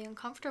feel really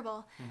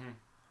uncomfortable.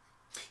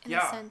 In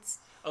a sense.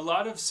 A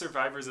lot of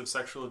survivors of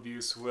sexual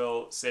abuse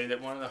will say that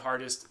one of the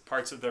hardest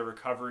parts of their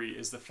recovery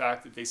is the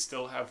fact that they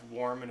still have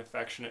warm and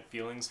affectionate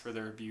feelings for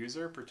their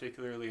abuser,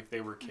 particularly if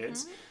they were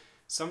kids.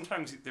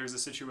 Sometimes there's a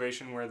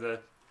situation where the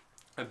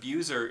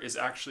abuser is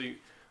actually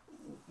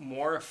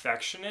more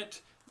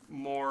affectionate,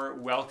 more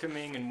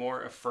welcoming, and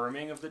more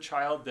affirming of the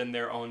child than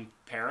their own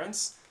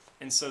parents.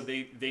 And so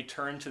they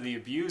turn to the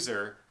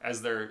abuser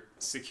as their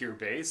secure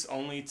base,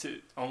 only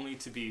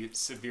to be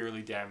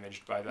severely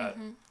damaged by that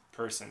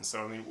person.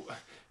 So I mean,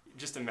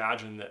 just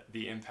imagine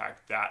the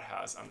impact that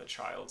has on the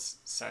child's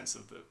sense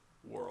of the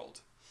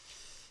world.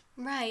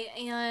 Right,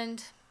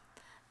 and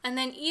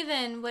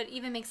then what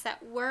even makes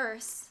that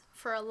worse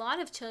for a lot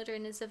of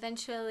children is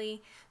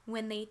eventually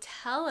when they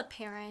tell a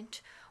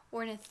parent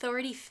or an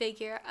authority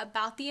figure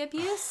about the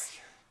abuse.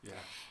 Yeah.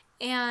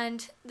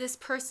 And this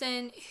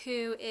person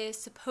who is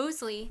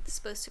supposedly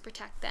supposed to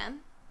protect them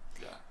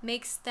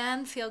makes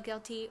them feel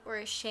guilty or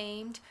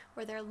ashamed,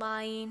 or they're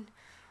lying,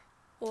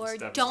 or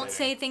don't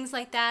say things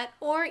like that,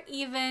 or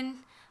even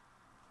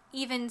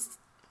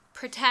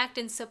protect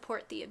and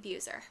support the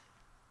abuser.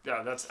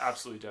 Yeah, that's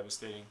absolutely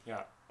devastating.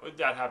 Yeah,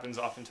 that happens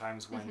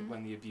oftentimes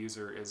when the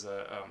abuser is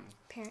a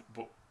parent,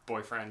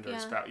 boyfriend or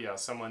spouse. Yeah,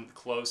 someone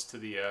close to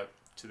the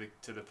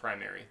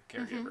primary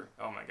caregiver.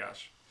 Oh my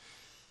gosh,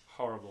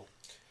 horrible.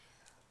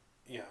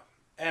 Yeah,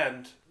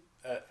 and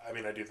I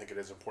mean, I do think it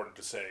is important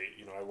to say,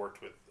 I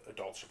worked with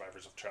adult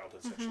survivors of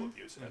childhood sexual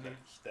abuse, and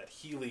that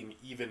healing,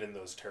 even in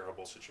those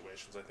terrible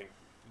situations, I think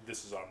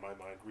this is on my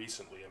mind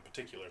recently in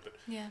particular, but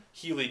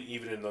healing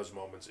even in those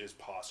moments is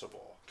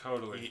possible.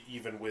 Totally.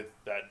 Even with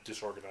that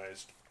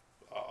disorganized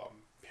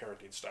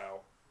parenting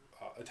style,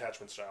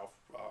 attachment style,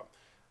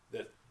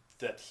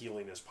 that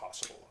healing is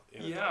possible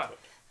in adulthood.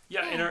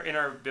 Yeah, in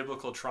our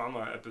biblical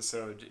trauma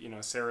episode,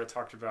 Sarah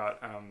talked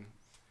about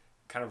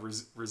kind of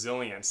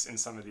resilience in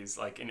some of these,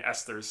 like in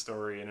Esther's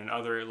story and in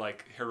other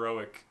like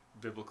heroic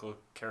biblical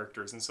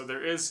characters, and so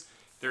there is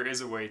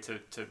a way to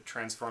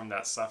transform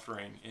that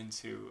suffering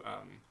into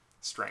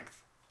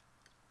strength.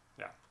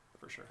 Yeah,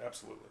 for sure.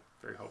 Absolutely.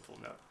 Very hopeful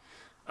note.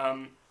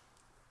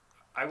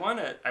 I want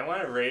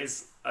to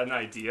raise an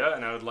idea,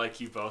 and I would like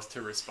you both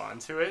to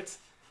respond to it.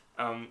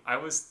 I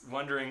was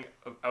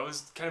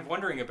kind of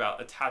wondering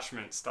about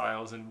attachment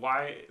styles, and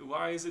why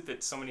is it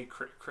that so many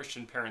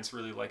Christian parents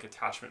really like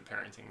attachment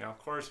parenting? Now, of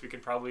course, we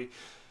could probably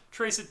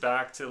trace it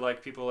back to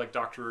like people like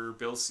Dr.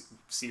 Bill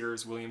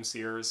Sears, William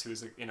Sears,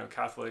 who's a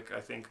Catholic,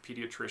 I think,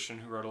 pediatrician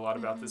who wrote a lot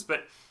about this.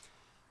 But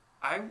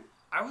I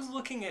was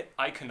looking at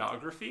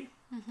iconography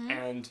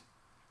and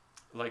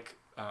like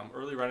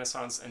early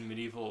Renaissance and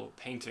medieval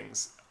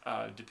paintings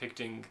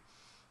depicting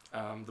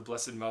the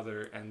Blessed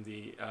Mother and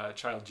the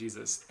child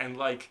Jesus, and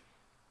like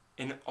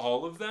in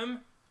all of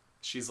them,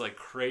 she's like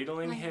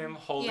cradling him,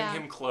 holding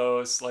him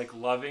close, like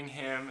loving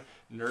him,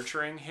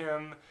 nurturing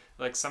him.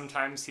 Like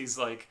sometimes he's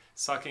like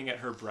sucking at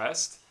her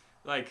breast.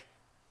 Like,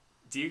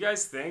 do you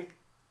guys think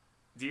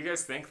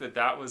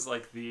that was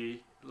like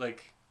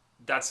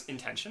that's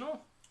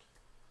intentional?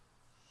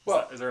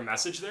 Well, is there a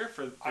message there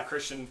for the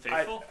Christian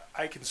faithful?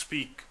 I can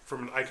speak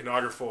from an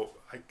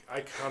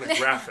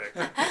iconographic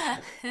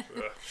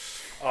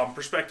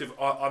perspective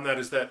on that,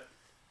 is that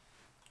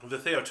the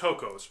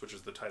Theotokos, which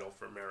is the title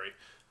for Mary,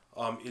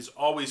 is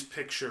always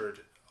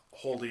pictured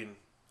holding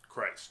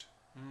Christ.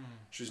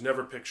 She's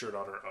never pictured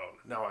on her own.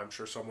 Now, I'm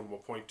sure someone will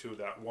point to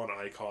that one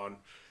icon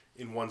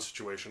in one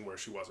situation where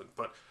she wasn't,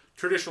 but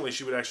traditionally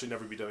she would actually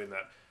never be doing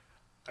that.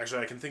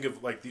 Actually, I can think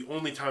of like the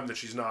only time that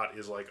she's not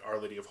is like Our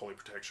Lady of Holy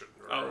Protection,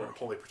 or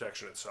Holy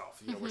Protection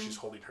itself, where she's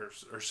holding her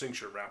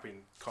cincture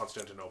wrapping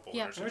Constantinople.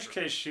 Yeah. In which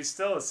case, she's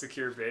still a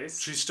secure base.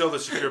 She's still the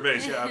secure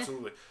base, yeah,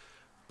 absolutely.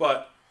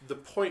 But the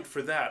point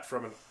for that,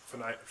 from an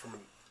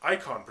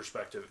icon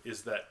perspective,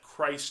 is that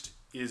Christ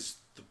is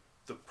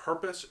the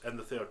purpose, and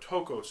the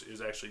Theotokos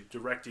is actually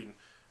directing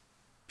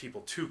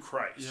people to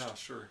Christ. Yeah,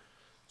 sure.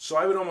 So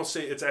I would almost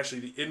say it's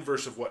actually the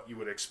inverse of what you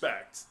would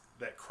expect,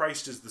 that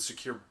Christ is the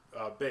secure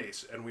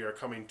base, and we are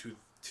coming to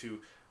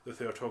the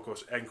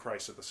Theotokos and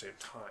Christ at the same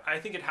time. I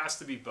think it has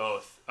to be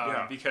both,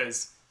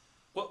 because,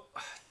 well,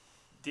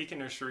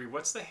 Deacon or Cherie,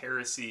 what's the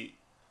heresy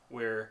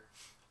where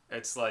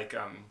it's like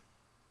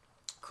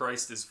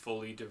Christ is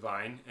fully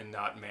divine and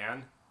not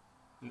man?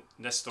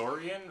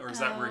 Nestorian, or is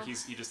that where he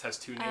just has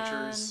two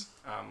natures?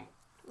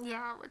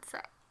 Yeah, what's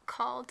that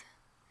called?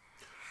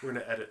 We're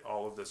going to edit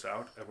all of this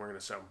out, and we're going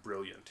to sound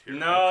brilliant here.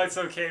 No, okay. It's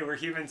okay. We're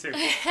human too.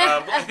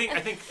 I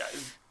think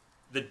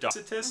the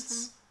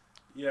Docetists,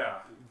 they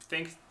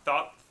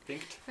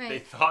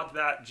thought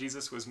that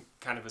Jesus was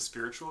kind of a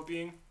spiritual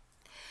being.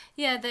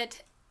 Yeah,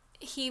 that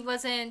he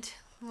wasn't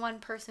one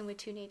person with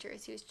two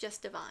natures. He was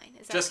just divine.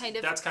 Is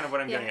that that's kind of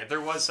what I'm getting at. There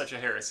was such a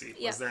heresy,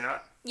 was there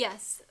not?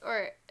 Yes,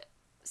 or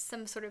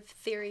some sort of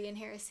theory in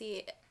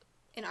heresy,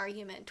 an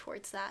argument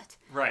towards that.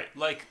 Right.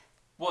 Like,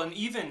 well, and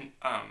even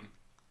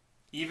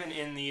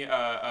in the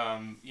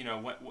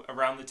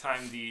around the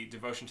time the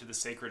devotion to the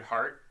Sacred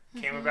Heart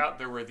came about,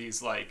 there were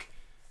these like,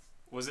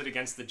 was it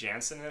against the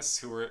Jansenists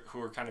who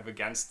were kind of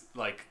against,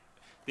 like,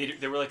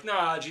 they were like,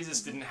 nah,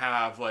 Jesus didn't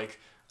have like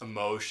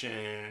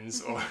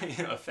emotions or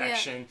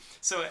affection. Yeah.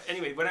 So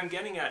anyway, what I'm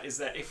getting at is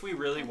that if we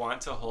really want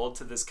to hold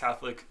to this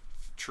Catholic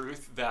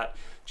truth that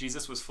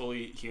Jesus was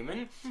fully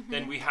human,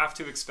 then we have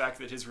to expect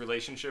that his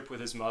relationship with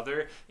his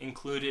mother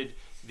included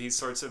these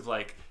sorts of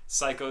like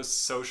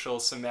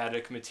psychosocial,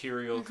 somatic,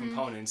 material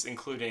components,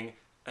 including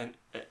an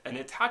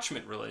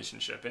attachment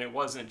relationship. And it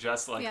wasn't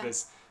just like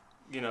this,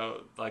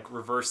 like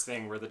reverse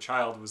thing where the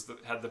child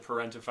had the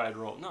parentified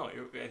role. No, I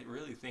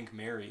really think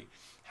Mary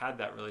had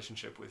that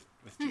relationship with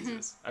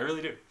Jesus. I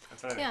really do.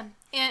 That's what I think.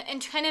 Yeah,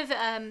 and kind of,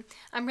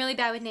 I'm really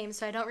bad with names,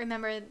 so I don't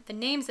remember the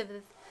names of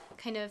the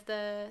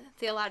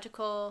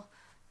theological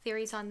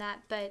theories on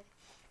that, but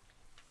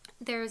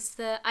there's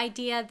the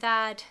idea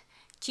that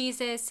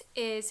Jesus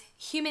is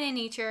human in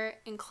nature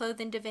and clothed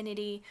in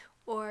divinity,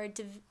 or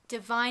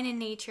divine in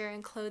nature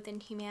and clothed in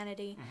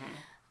humanity.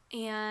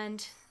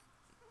 And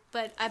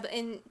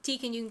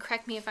Deacon, you can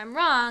correct me if I'm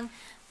wrong,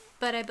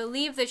 but I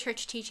believe the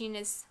church teaching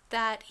is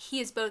that he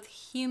is both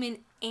human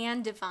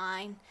and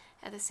divine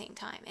at the same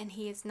time, and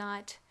he is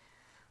not.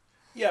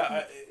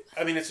 Yeah,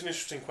 I mean, it's an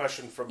interesting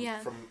question from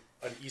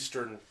an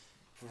Eastern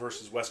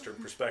versus Western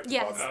perspective.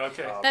 Yes.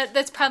 Okay.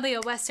 That's probably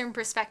a Western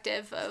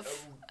perspective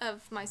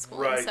of my school.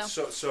 Right.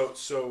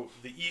 So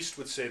the East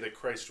would say that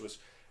Christ was,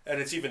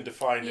 and it's even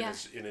defined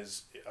in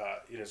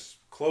his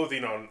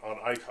clothing on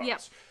icons.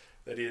 Yep.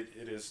 That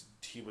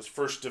he was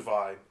first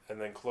divine and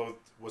then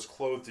was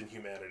clothed in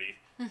humanity.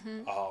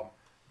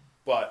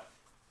 But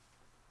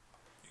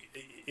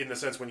in the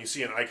sense when you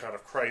see an icon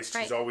of Christ,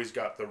 he's always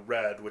got the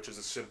red, which is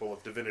a symbol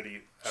of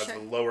divinity, as the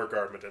lower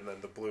garment, and then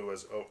the blue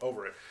as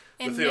over it.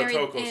 And the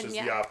Theotokos is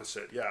the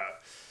opposite. Yeah.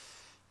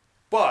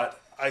 But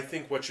I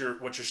think what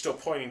you're still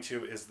pointing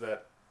to is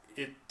that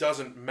it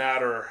doesn't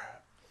matter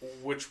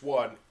which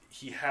one.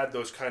 He had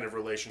those kind of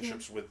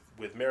relationships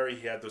with Mary.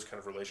 He had those kind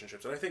of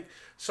relationships. And I think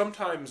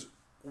sometimes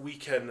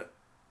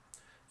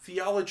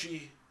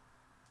theology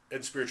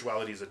and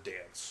spirituality is a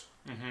dance.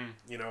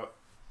 You know,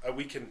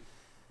 we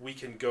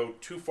can go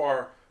too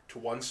far to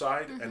one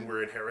side and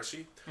we're in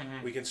heresy.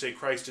 We can say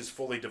Christ is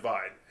fully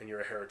divine and you're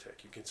a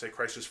heretic. You can say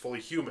Christ is fully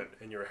human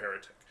and you're a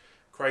heretic.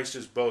 Christ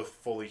is both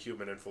fully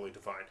human and fully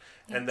divine.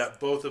 And that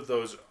both of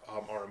those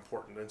are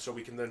important. And so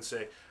we can then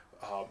say...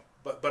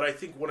 But I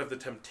think one of the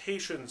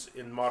temptations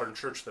in modern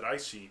church that I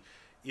see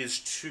is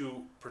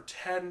to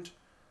pretend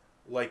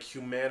like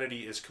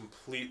humanity is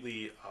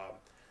completely...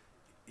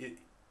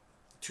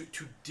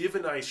 to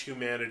divinize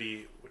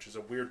humanity, which is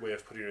a weird way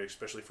of putting it,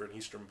 especially for an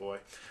Eastern boy,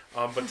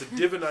 but to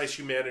divinize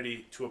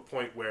humanity to a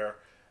point where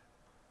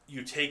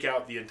you take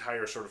out the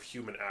entire sort of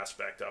human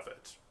aspect of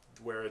it,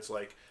 where it's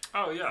like,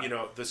 you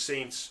know, the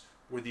saints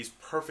were these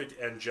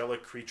perfect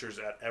angelic creatures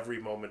at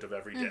every moment of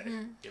every day.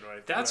 You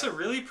know, that's a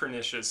really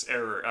pernicious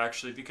error,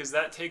 actually, because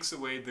that takes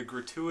away the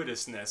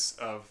gratuitousness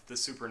of the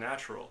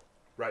supernatural.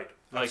 Right.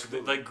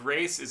 Like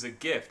grace is a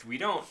gift. We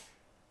don't,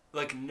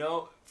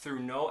 through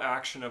no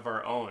action of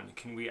our own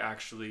can we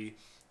actually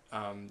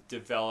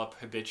develop,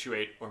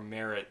 habituate, or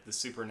merit the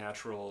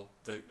supernatural,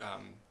 the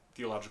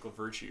theological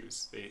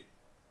virtues.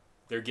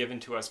 They're given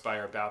to us by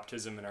our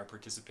baptism and our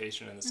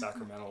participation in the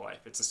sacramental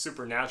life. It's a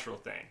supernatural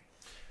thing.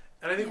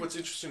 And I think what's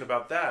interesting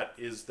about that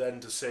is then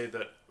to say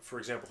that, for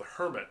example, the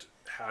hermit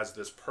has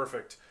this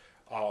perfect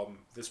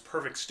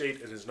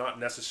state and is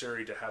not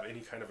necessary to have any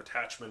kind of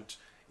attachment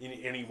in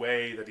any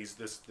way, that he's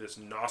this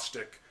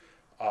Gnostic,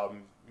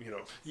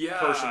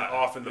 person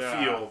off in the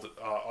field,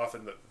 off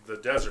in the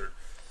desert,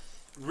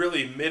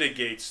 really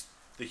mitigates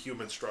the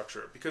human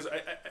structure. Because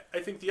I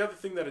think the other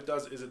thing that it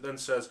does is it then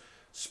says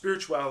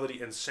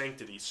spirituality and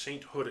sanctity,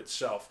 sainthood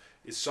itself,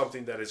 is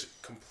something that is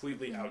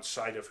completely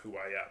outside of who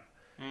I am.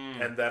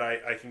 And that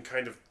I can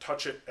kind of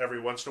touch it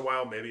every once in a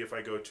while, maybe if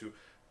I go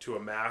to a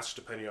mass,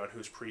 depending on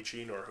who's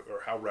preaching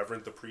or how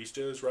reverent the priest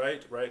is,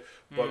 right?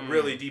 But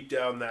really deep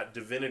down, that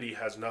divinity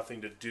has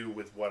nothing to do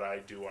with what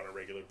I do on a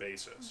regular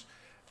basis.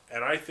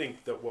 And I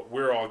think that what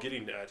we're all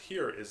getting at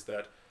here is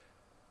that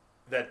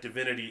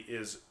divinity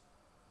is,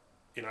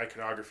 in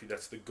iconography,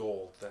 that's the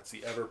gold, that's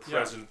the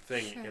ever-present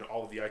thing in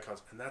all of the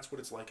icons, and that's what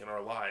it's like in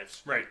our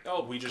lives. Right.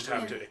 We just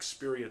have to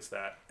experience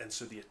that. And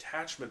so the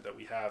attachment that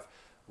we have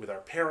with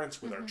our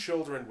parents, with our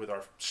children, with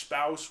our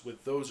spouse,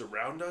 with those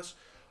around us,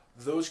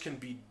 those can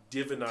be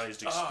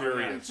divinized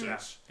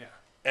experiences.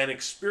 And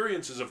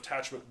experiences of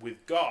attachment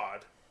with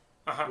God,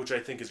 which I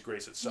think is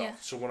grace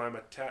itself. So when I'm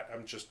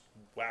I'm just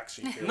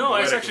waxing here. No,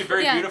 it's actually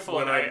very beautiful.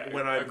 When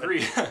I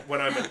agree.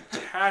 When I'm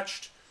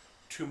attached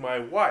to my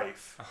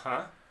wife,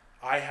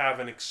 I have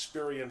an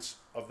experience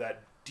of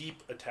that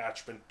deep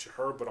attachment to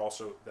her, but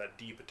also that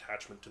deep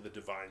attachment to the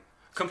divine.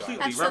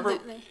 Completely. Remember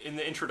in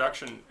the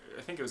introduction,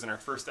 I think it was in our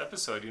first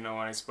episode, when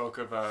I spoke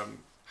of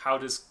how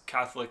does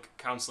Catholic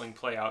counseling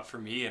play out for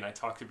me, and I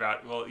talked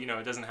about,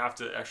 it doesn't have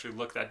to actually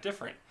look that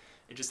different.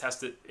 It just has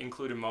to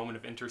include a moment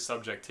of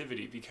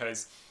intersubjectivity,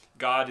 because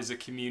God is a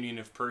communion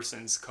of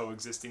persons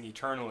coexisting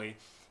eternally.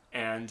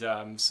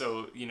 And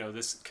so,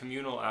 this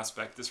communal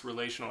aspect, this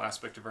relational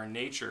aspect of our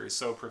nature is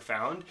so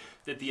profound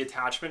that the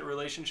attachment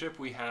relationship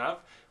we have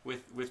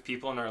with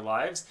people in our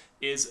lives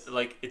is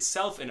like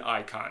itself an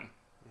icon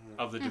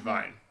of the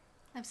divine.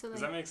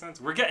 Absolutely. Does that make sense?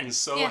 We're getting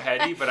so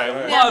heady, but I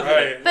love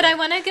it. But I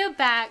want to go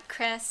back,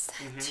 Chris,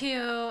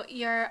 to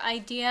your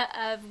idea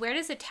of where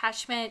does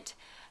attachment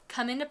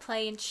come into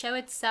play and show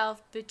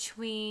itself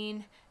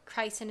between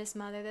Christ and his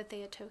mother, the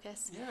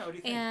Theotokos. Yeah, what do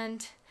you think?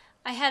 And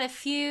I had a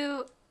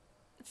few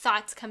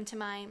thoughts come to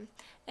mind,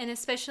 and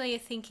especially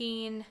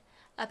thinking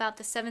about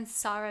the 7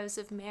 sorrows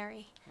of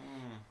Mary.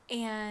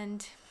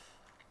 And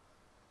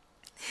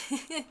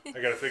I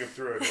gotta think him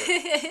through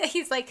it.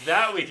 He's like,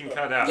 that we can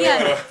cut out.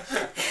 Yeah.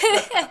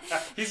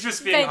 He's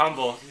just being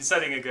humble. He's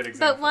setting a good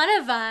example. But one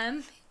of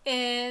them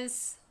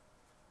is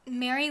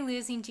Mary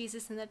losing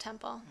Jesus in the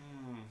temple.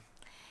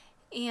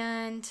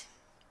 And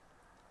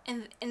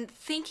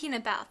thinking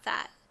about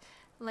that,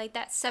 like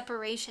that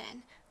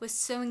separation was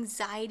so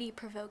anxiety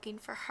provoking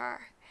for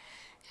her,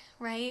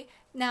 right?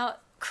 Now,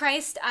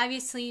 Christ,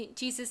 obviously,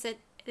 Jesus at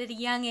a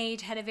young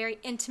age had a very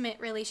intimate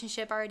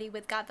relationship already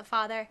with God the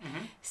Father.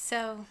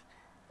 So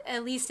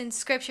at least in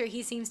scripture,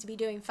 he seems to be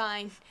doing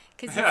fine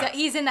because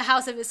he's in the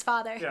house of his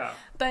father. Yeah.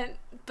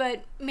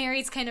 But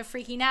Mary's kind of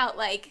freaking out,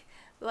 like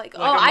Like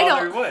oh, a I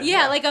mother don't. would,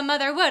 Yeah, yeah. like a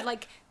mother would.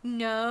 Like,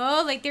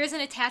 no, like there's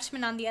an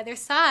attachment on the other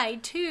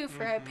side too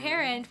for a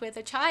parent with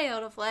a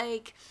child of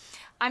like,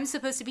 I'm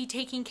supposed to be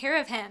taking care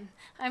of him.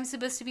 I'm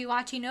supposed to be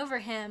watching over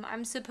him.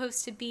 I'm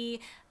supposed to be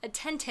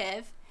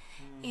attentive.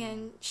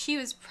 And she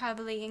was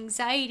probably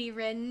anxiety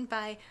ridden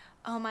by,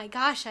 oh my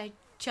gosh, I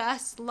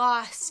just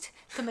lost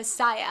the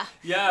Messiah.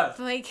 Yeah.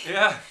 Like,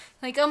 Yeah.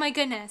 like, oh my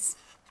goodness.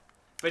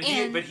 But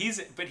And-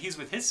 he's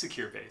with his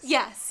secure base.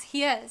 Yes,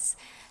 he is.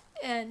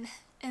 And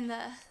in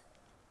the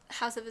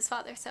house of his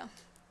father, so.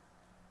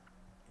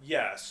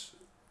 Yes,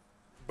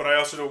 but I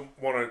also don't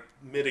want to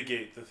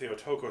mitigate the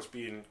Theotokos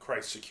being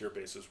Christ's secure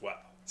base as well.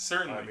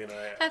 Certainly. I mean,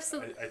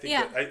 Absolutely, I think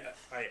yeah. that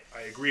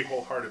I agree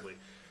wholeheartedly.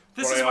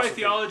 This But is I why also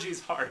theology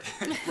is hard.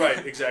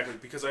 Right, exactly.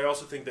 Because I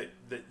also think that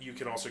you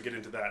can also get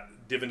into that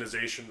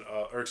divinization,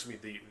 or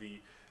excuse me, the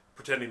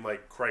pretending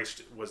like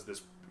Christ was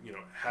this,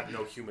 had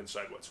no human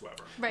side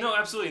whatsoever. Right. No,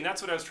 absolutely, and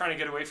that's what I was trying to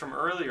get away from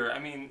earlier. I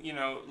mean,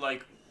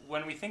 like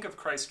when we think of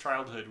Christ's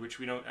childhood, which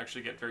we don't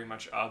actually get very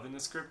much of in the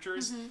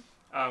scriptures,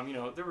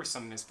 there were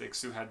some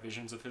mystics who had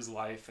visions of his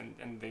life,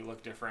 and they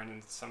look different,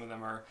 and some of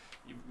them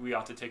we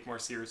ought to take more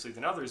seriously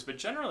than others. But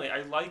generally,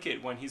 I like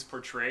it when he's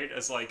portrayed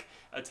as like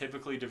a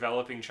typically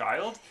developing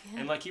child,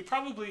 and like he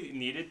probably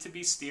needed to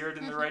be steered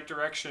in the right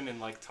direction and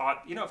like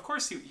taught. Of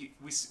course,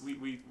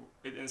 we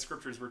in the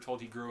scriptures we're told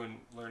he grew in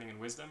learning and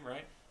wisdom,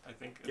 right? I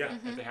think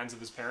at the hands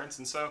of his parents,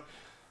 and so.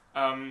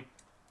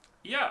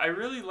 Yeah, I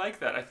really like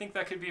that. I think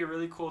that could be a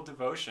really cool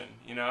devotion,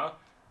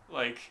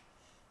 Like,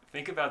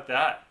 think about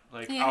that.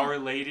 Like, Our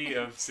Lady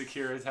of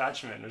Secure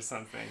Attachment or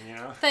something,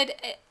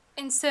 But,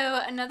 and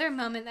so another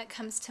moment that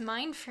comes to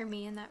mind for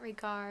me in that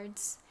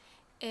regards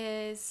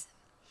is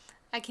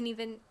I can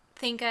even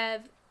think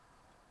of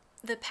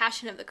the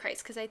Passion of the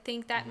Christ, because I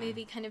think that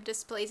movie kind of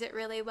displays it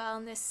really well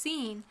in this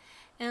scene.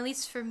 And at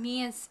least for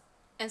me as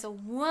a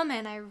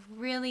woman, I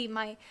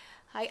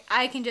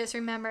can just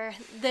remember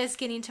this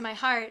getting to my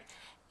heart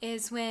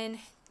is when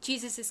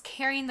Jesus is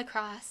carrying the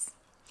cross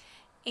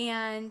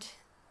and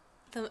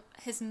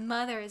his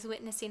mother is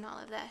witnessing all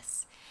of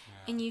this. Yeah.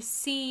 And you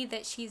see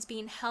that she's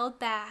being held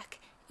back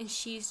and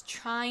she's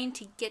trying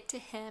to get to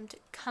him, to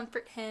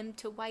comfort him,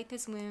 to wipe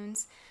his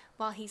wounds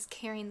while he's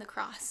carrying the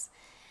cross.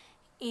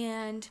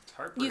 And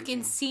you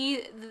can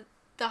see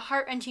the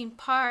heart-wrenching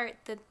part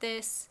that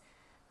this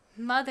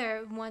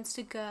mother wants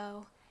to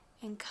go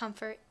and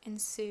comfort and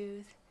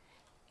soothe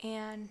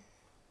and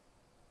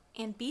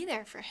be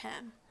there for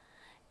him.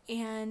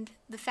 And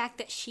the fact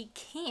that she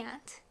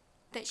can't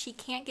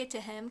get to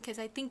him, because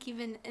I think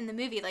even in the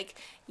movie, like,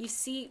 you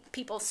see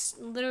people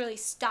literally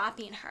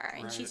stopping her,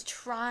 and she's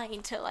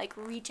trying to, like,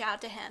 reach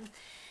out to him.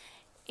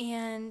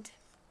 And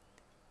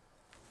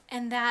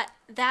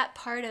that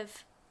part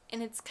of,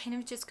 and it's kind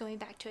of just going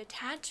back to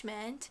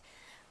attachment,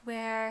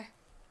 where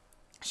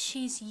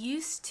she's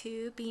used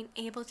to being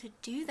able to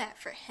do that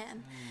for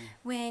him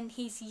when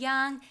he's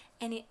young,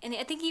 and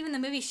I think even the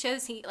movie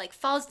shows he like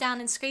falls down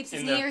and scrapes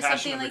his knee or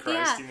something like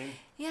that.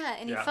 Yeah,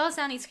 and he falls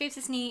down, he scrapes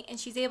his knee, and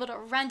she's able to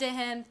run to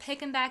him,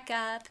 pick him back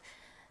up,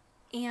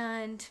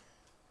 and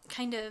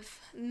kind of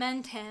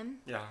mend him.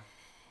 Yeah.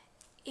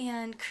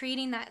 And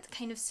creating that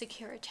kind of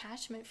secure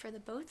attachment for the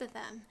both of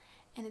them,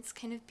 and it's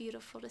kind of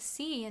beautiful to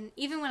see. And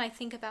even when I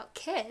think about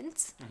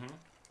kids,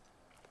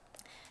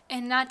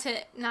 and not to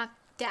knock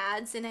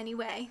dads in any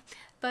way,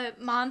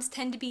 but moms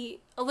tend to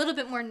be a little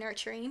bit more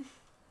nurturing,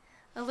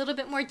 a little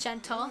bit more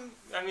gentle.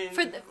 I mean,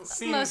 for the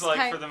seems most like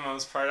part. For the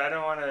most part. I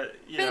don't want to,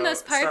 for the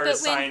most part, start but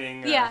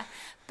assigning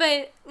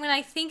but when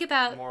I think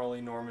about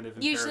morally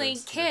normative usually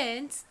imperatives.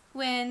 kids,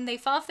 when they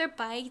fall off their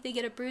bike, they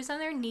get a bruise on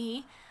their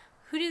knee,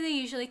 who do they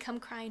usually come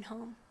crying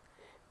home?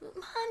 Mommy,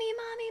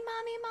 mommy,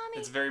 mommy, mommy.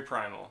 It's very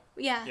primal.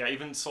 Yeah. Yeah,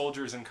 even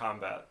soldiers in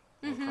combat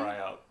will cry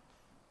out,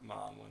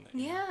 "Mom," when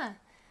they. Yeah.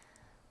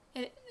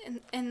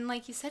 And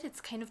like you said,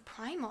 it's kind of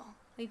primal.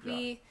 Like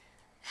we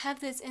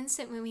have this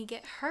instant when we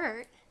get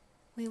hurt,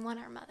 we want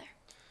our mother.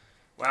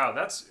 Wow,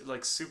 that's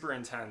like super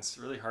intense,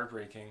 really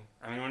heartbreaking.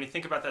 I mean, when you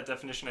think about that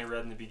definition I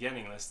read in the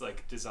beginning, this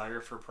like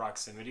desire for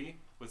proximity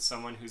with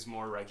someone who's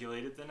more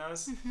regulated than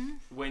us,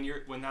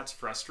 when that's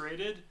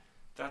frustrated,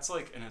 that's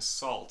like an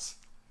assault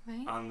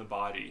on the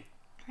body.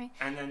 Right.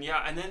 And then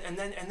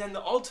and then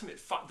the ultimate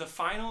the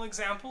final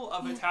example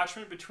of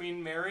attachment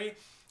between Mary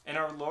and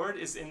our Lord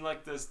is in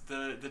like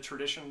the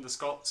tradition, the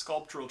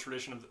sculptural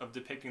tradition of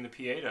depicting the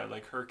Pieta,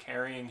 like her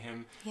carrying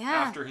him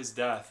after his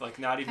death, like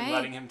not even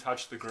letting him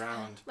touch the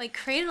ground. Like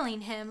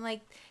cradling him,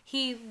 like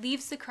he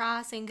leaves the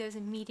cross and goes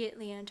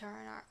immediately into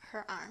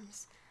her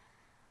arms.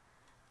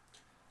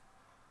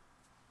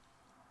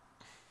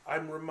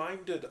 I'm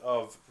reminded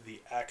of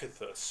the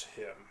Akathos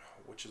hymn,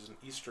 which is an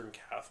Eastern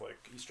Catholic,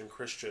 Eastern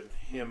Christian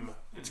hymn.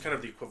 It's kind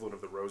of the equivalent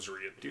of the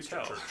Rosary in the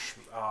Eastern Church.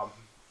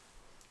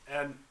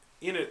 And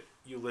in it,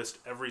 you list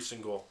every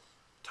single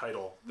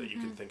title that you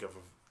can think of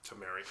to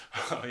Mary.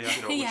 Oh,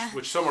 yeah. You know,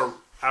 which some are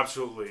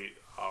absolutely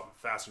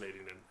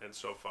fascinating and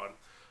so fun.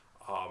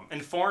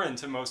 And foreign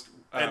to most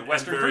Western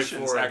and very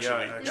Christians, foreign,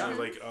 actually. Yeah,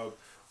 like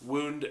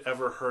wound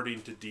ever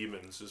hurting to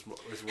demons is one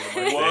of my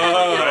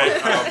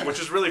favorites, right? Which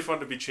is really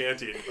fun to be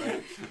chanting,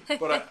 right?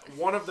 But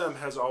one of them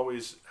has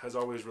always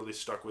really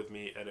stuck with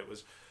me, and it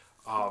was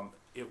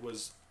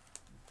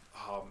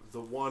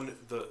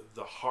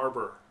the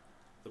harbor,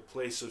 the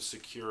place of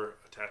secure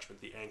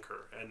attachment, the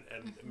anchor,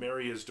 and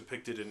Mary is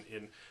depicted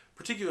in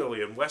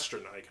particularly in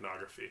Western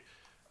iconography,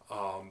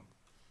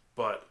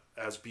 but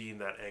as being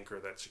that anchor,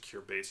 that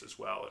secure base as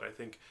well. And I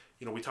think,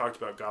 we talked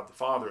about God the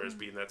Father as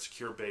being that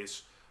secure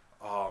base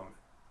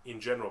in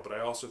general, but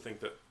I also think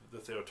that the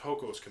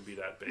Theotokos can be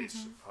that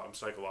base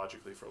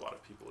psychologically for a lot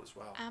of people as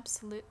well.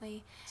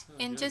 Absolutely.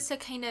 And just to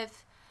kind of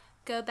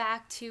go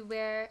back to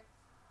where,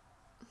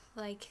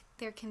 like,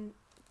 there can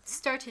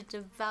start to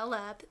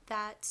develop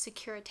that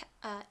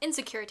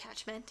insecure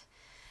attachment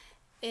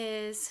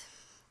is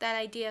that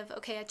idea of,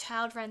 okay, a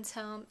child runs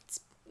home,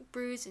 it's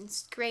bruised and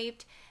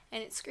scraped,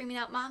 and it's screaming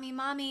out, "Mommy,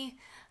 Mommy,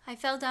 I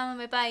fell down on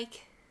my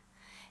bike."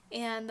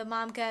 And the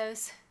mom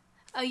goes,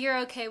 "Oh, you're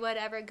okay,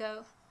 whatever,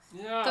 go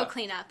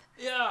clean up."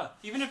 Yeah,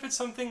 even if it's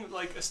something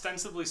like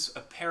ostensibly,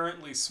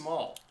 apparently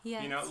small.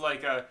 Yes.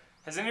 Like,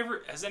 has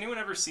anyone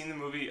ever seen the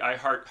movie I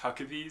Heart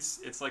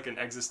Huckabees? It's like an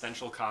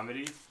existential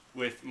comedy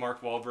with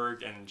Mark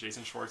Wahlberg and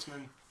Jason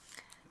Schwartzman.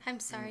 I'm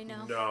sorry,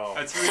 no. No.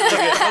 It's really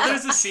good. Well,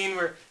 there's a scene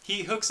where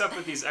he hooks up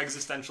with these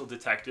existential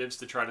detectives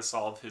to try to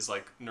solve his,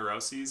 like,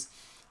 neuroses.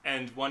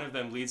 And one of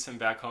them leads him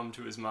back home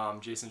to his mom,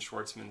 Jason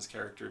Schwartzman's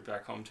character,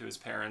 back home to his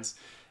parents.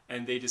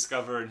 And they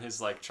discover in his,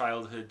 like,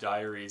 childhood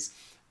diaries,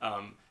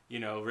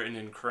 written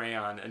in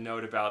crayon, a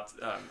note about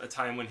a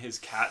time when his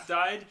cat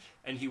died.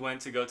 And he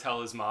went to go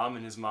tell his mom,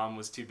 and his mom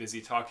was too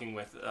busy talking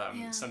with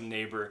some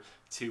neighbor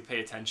to pay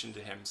attention to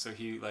him. So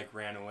he, like,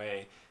 ran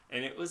away.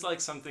 And it was, like,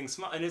 something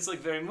small. And it's, like,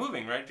 very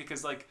moving, right?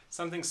 Because, like,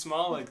 something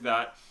small like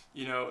that,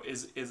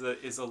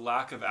 is a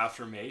lack of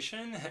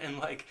affirmation and,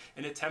 like,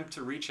 an attempt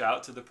to reach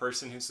out to the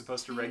person who's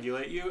supposed to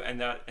regulate you,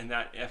 and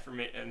that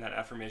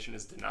affirmation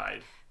is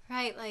denied.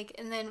 Right, like,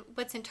 and then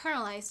what's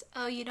internalized?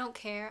 Oh, you don't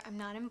care. I'm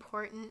not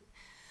important.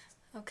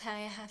 Okay,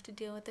 I have to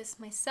deal with this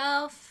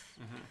myself.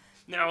 Mm-hmm.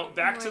 Now,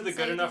 back to the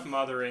good enough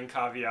mothering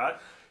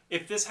caveat.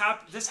 If this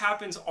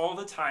happens all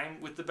the time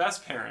with the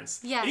best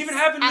parents. Yes, it even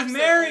happened absolutely.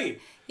 with Mary.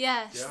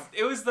 Yes.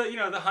 Yeah. It was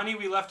the honey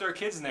we left our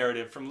kids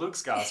narrative from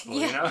Luke's gospel,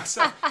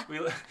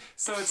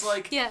 So it's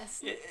like,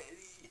 yes.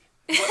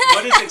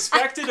 What is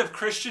expected of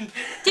Christian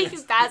parents?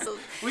 Deacon Basil.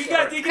 We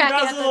got Deacon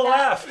Basil to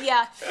laugh.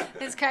 Yeah,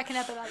 he was cracking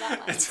up about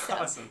that one. It's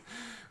awesome.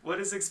 What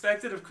is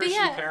expected of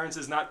Christian parents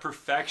is not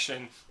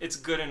perfection. It's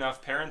good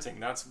enough parenting.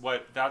 That's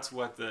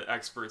what the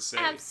experts say.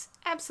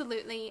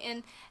 Absolutely.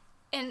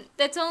 And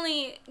that's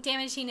only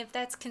damaging if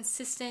that's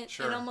consistent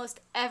in almost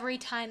every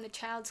time the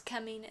child's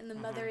coming and the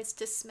mother is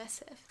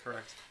dismissive.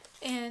 Correct.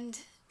 And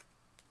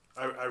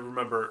I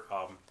remember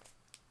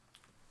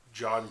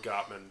John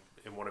Gottman,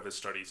 in one of his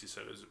studies, he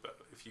said,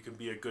 if you can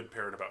be a good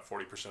parent about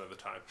 40% of the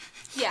time.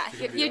 Yeah,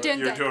 you're doing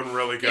good. You're doing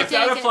really good. If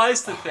that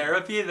applies to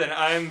therapy, then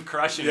I'm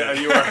crushing it. Yeah,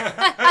 you are.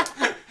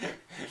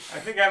 I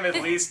think I'm at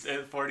least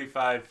at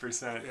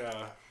 45%.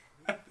 Yeah.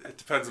 It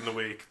depends on the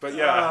week. But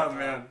yeah. Oh,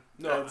 man.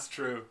 No, that's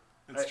true.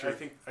 It's true.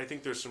 I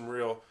think there's some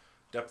real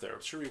depth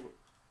there. Sure,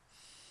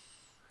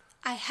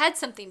 I had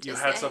something to say.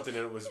 You had something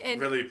and it was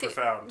really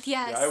profound.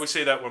 Yes. Yeah, I always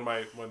say that when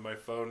my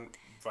phone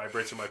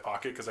vibrates in my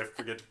pocket because I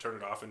forget to turn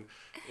it off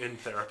in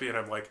therapy, and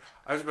I'm like,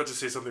 I was about to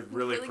say something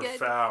really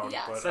profound.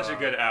 Yeah. But, such a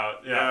good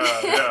out.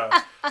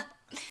 Yeah.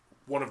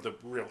 One of the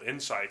real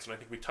insights, and I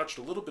think we touched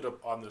a little bit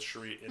on this,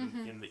 Cherie,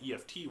 in the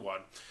EFT one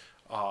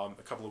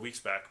a couple of weeks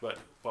back, but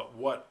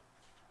what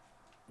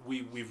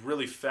we've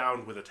really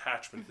found with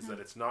attachment is that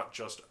it's not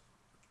just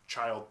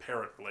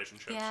child-parent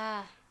relationships.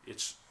 Yeah.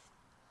 It's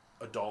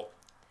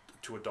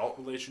adult-to-adult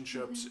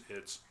relationships.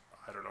 It's,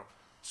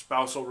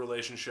 spousal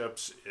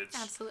relationships. It's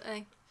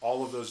absolutely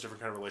all of those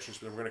different kind of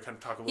relationships. And we're going to kind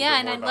of talk a little bit more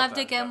more about that. Yeah, and I'd love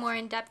to go more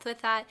in depth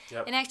with that.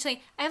 Yep. And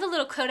actually, I have a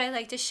little quote I'd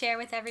like to share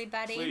with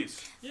everybody.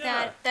 Please.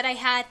 That I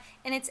had,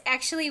 and it's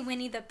actually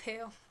Winnie the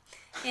Pooh.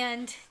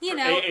 And,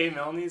 A.A.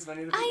 Milne's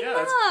Winnie the Pooh. I know.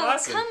 That's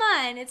classic. Come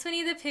on. It's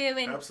Winnie the Pooh,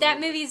 and Absolutely.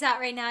 that movie's out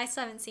right now. I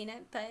still haven't seen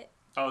it, but...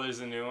 Oh, there's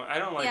a new one. I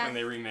don't like when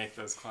they remake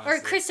those classics.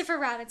 Or Christopher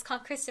Robin. It's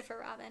called Christopher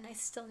Robin. I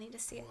still need to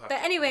see it.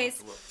 But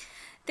anyways,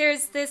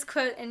 there's this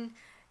quote in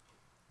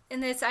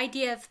this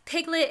idea of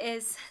Piglet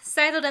is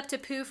sidled up to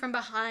Pooh from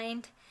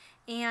behind,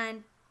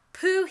 and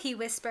Pooh, he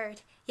whispered,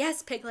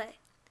 "Yes, Piglet."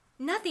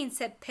 "Nothing,"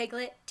 said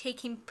Piglet,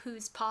 taking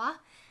Pooh's paw.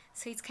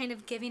 So he's kind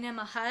of giving him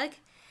a hug.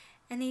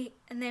 And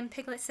then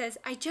Piglet says,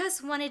 "I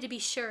just wanted to be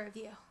sure of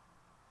you."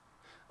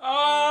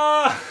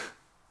 Oh!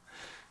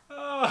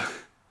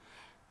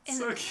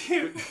 So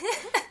cute.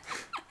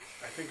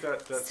 I think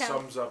that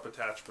sums up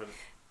attachment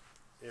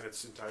in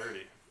its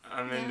entirety.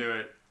 I'm into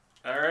it.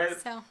 All right.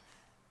 So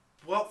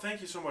Well,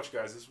 thank you so much,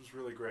 guys. This was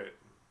really great.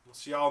 We'll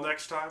see y'all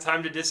next time.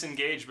 Time to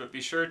disengage, but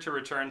be sure to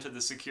return to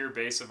the secure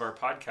base of our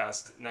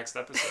podcast next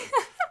episode.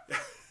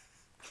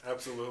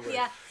 Absolutely.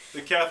 Yeah.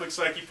 The Catholic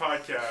Psyche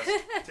Podcast.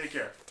 Take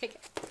care. Take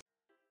care.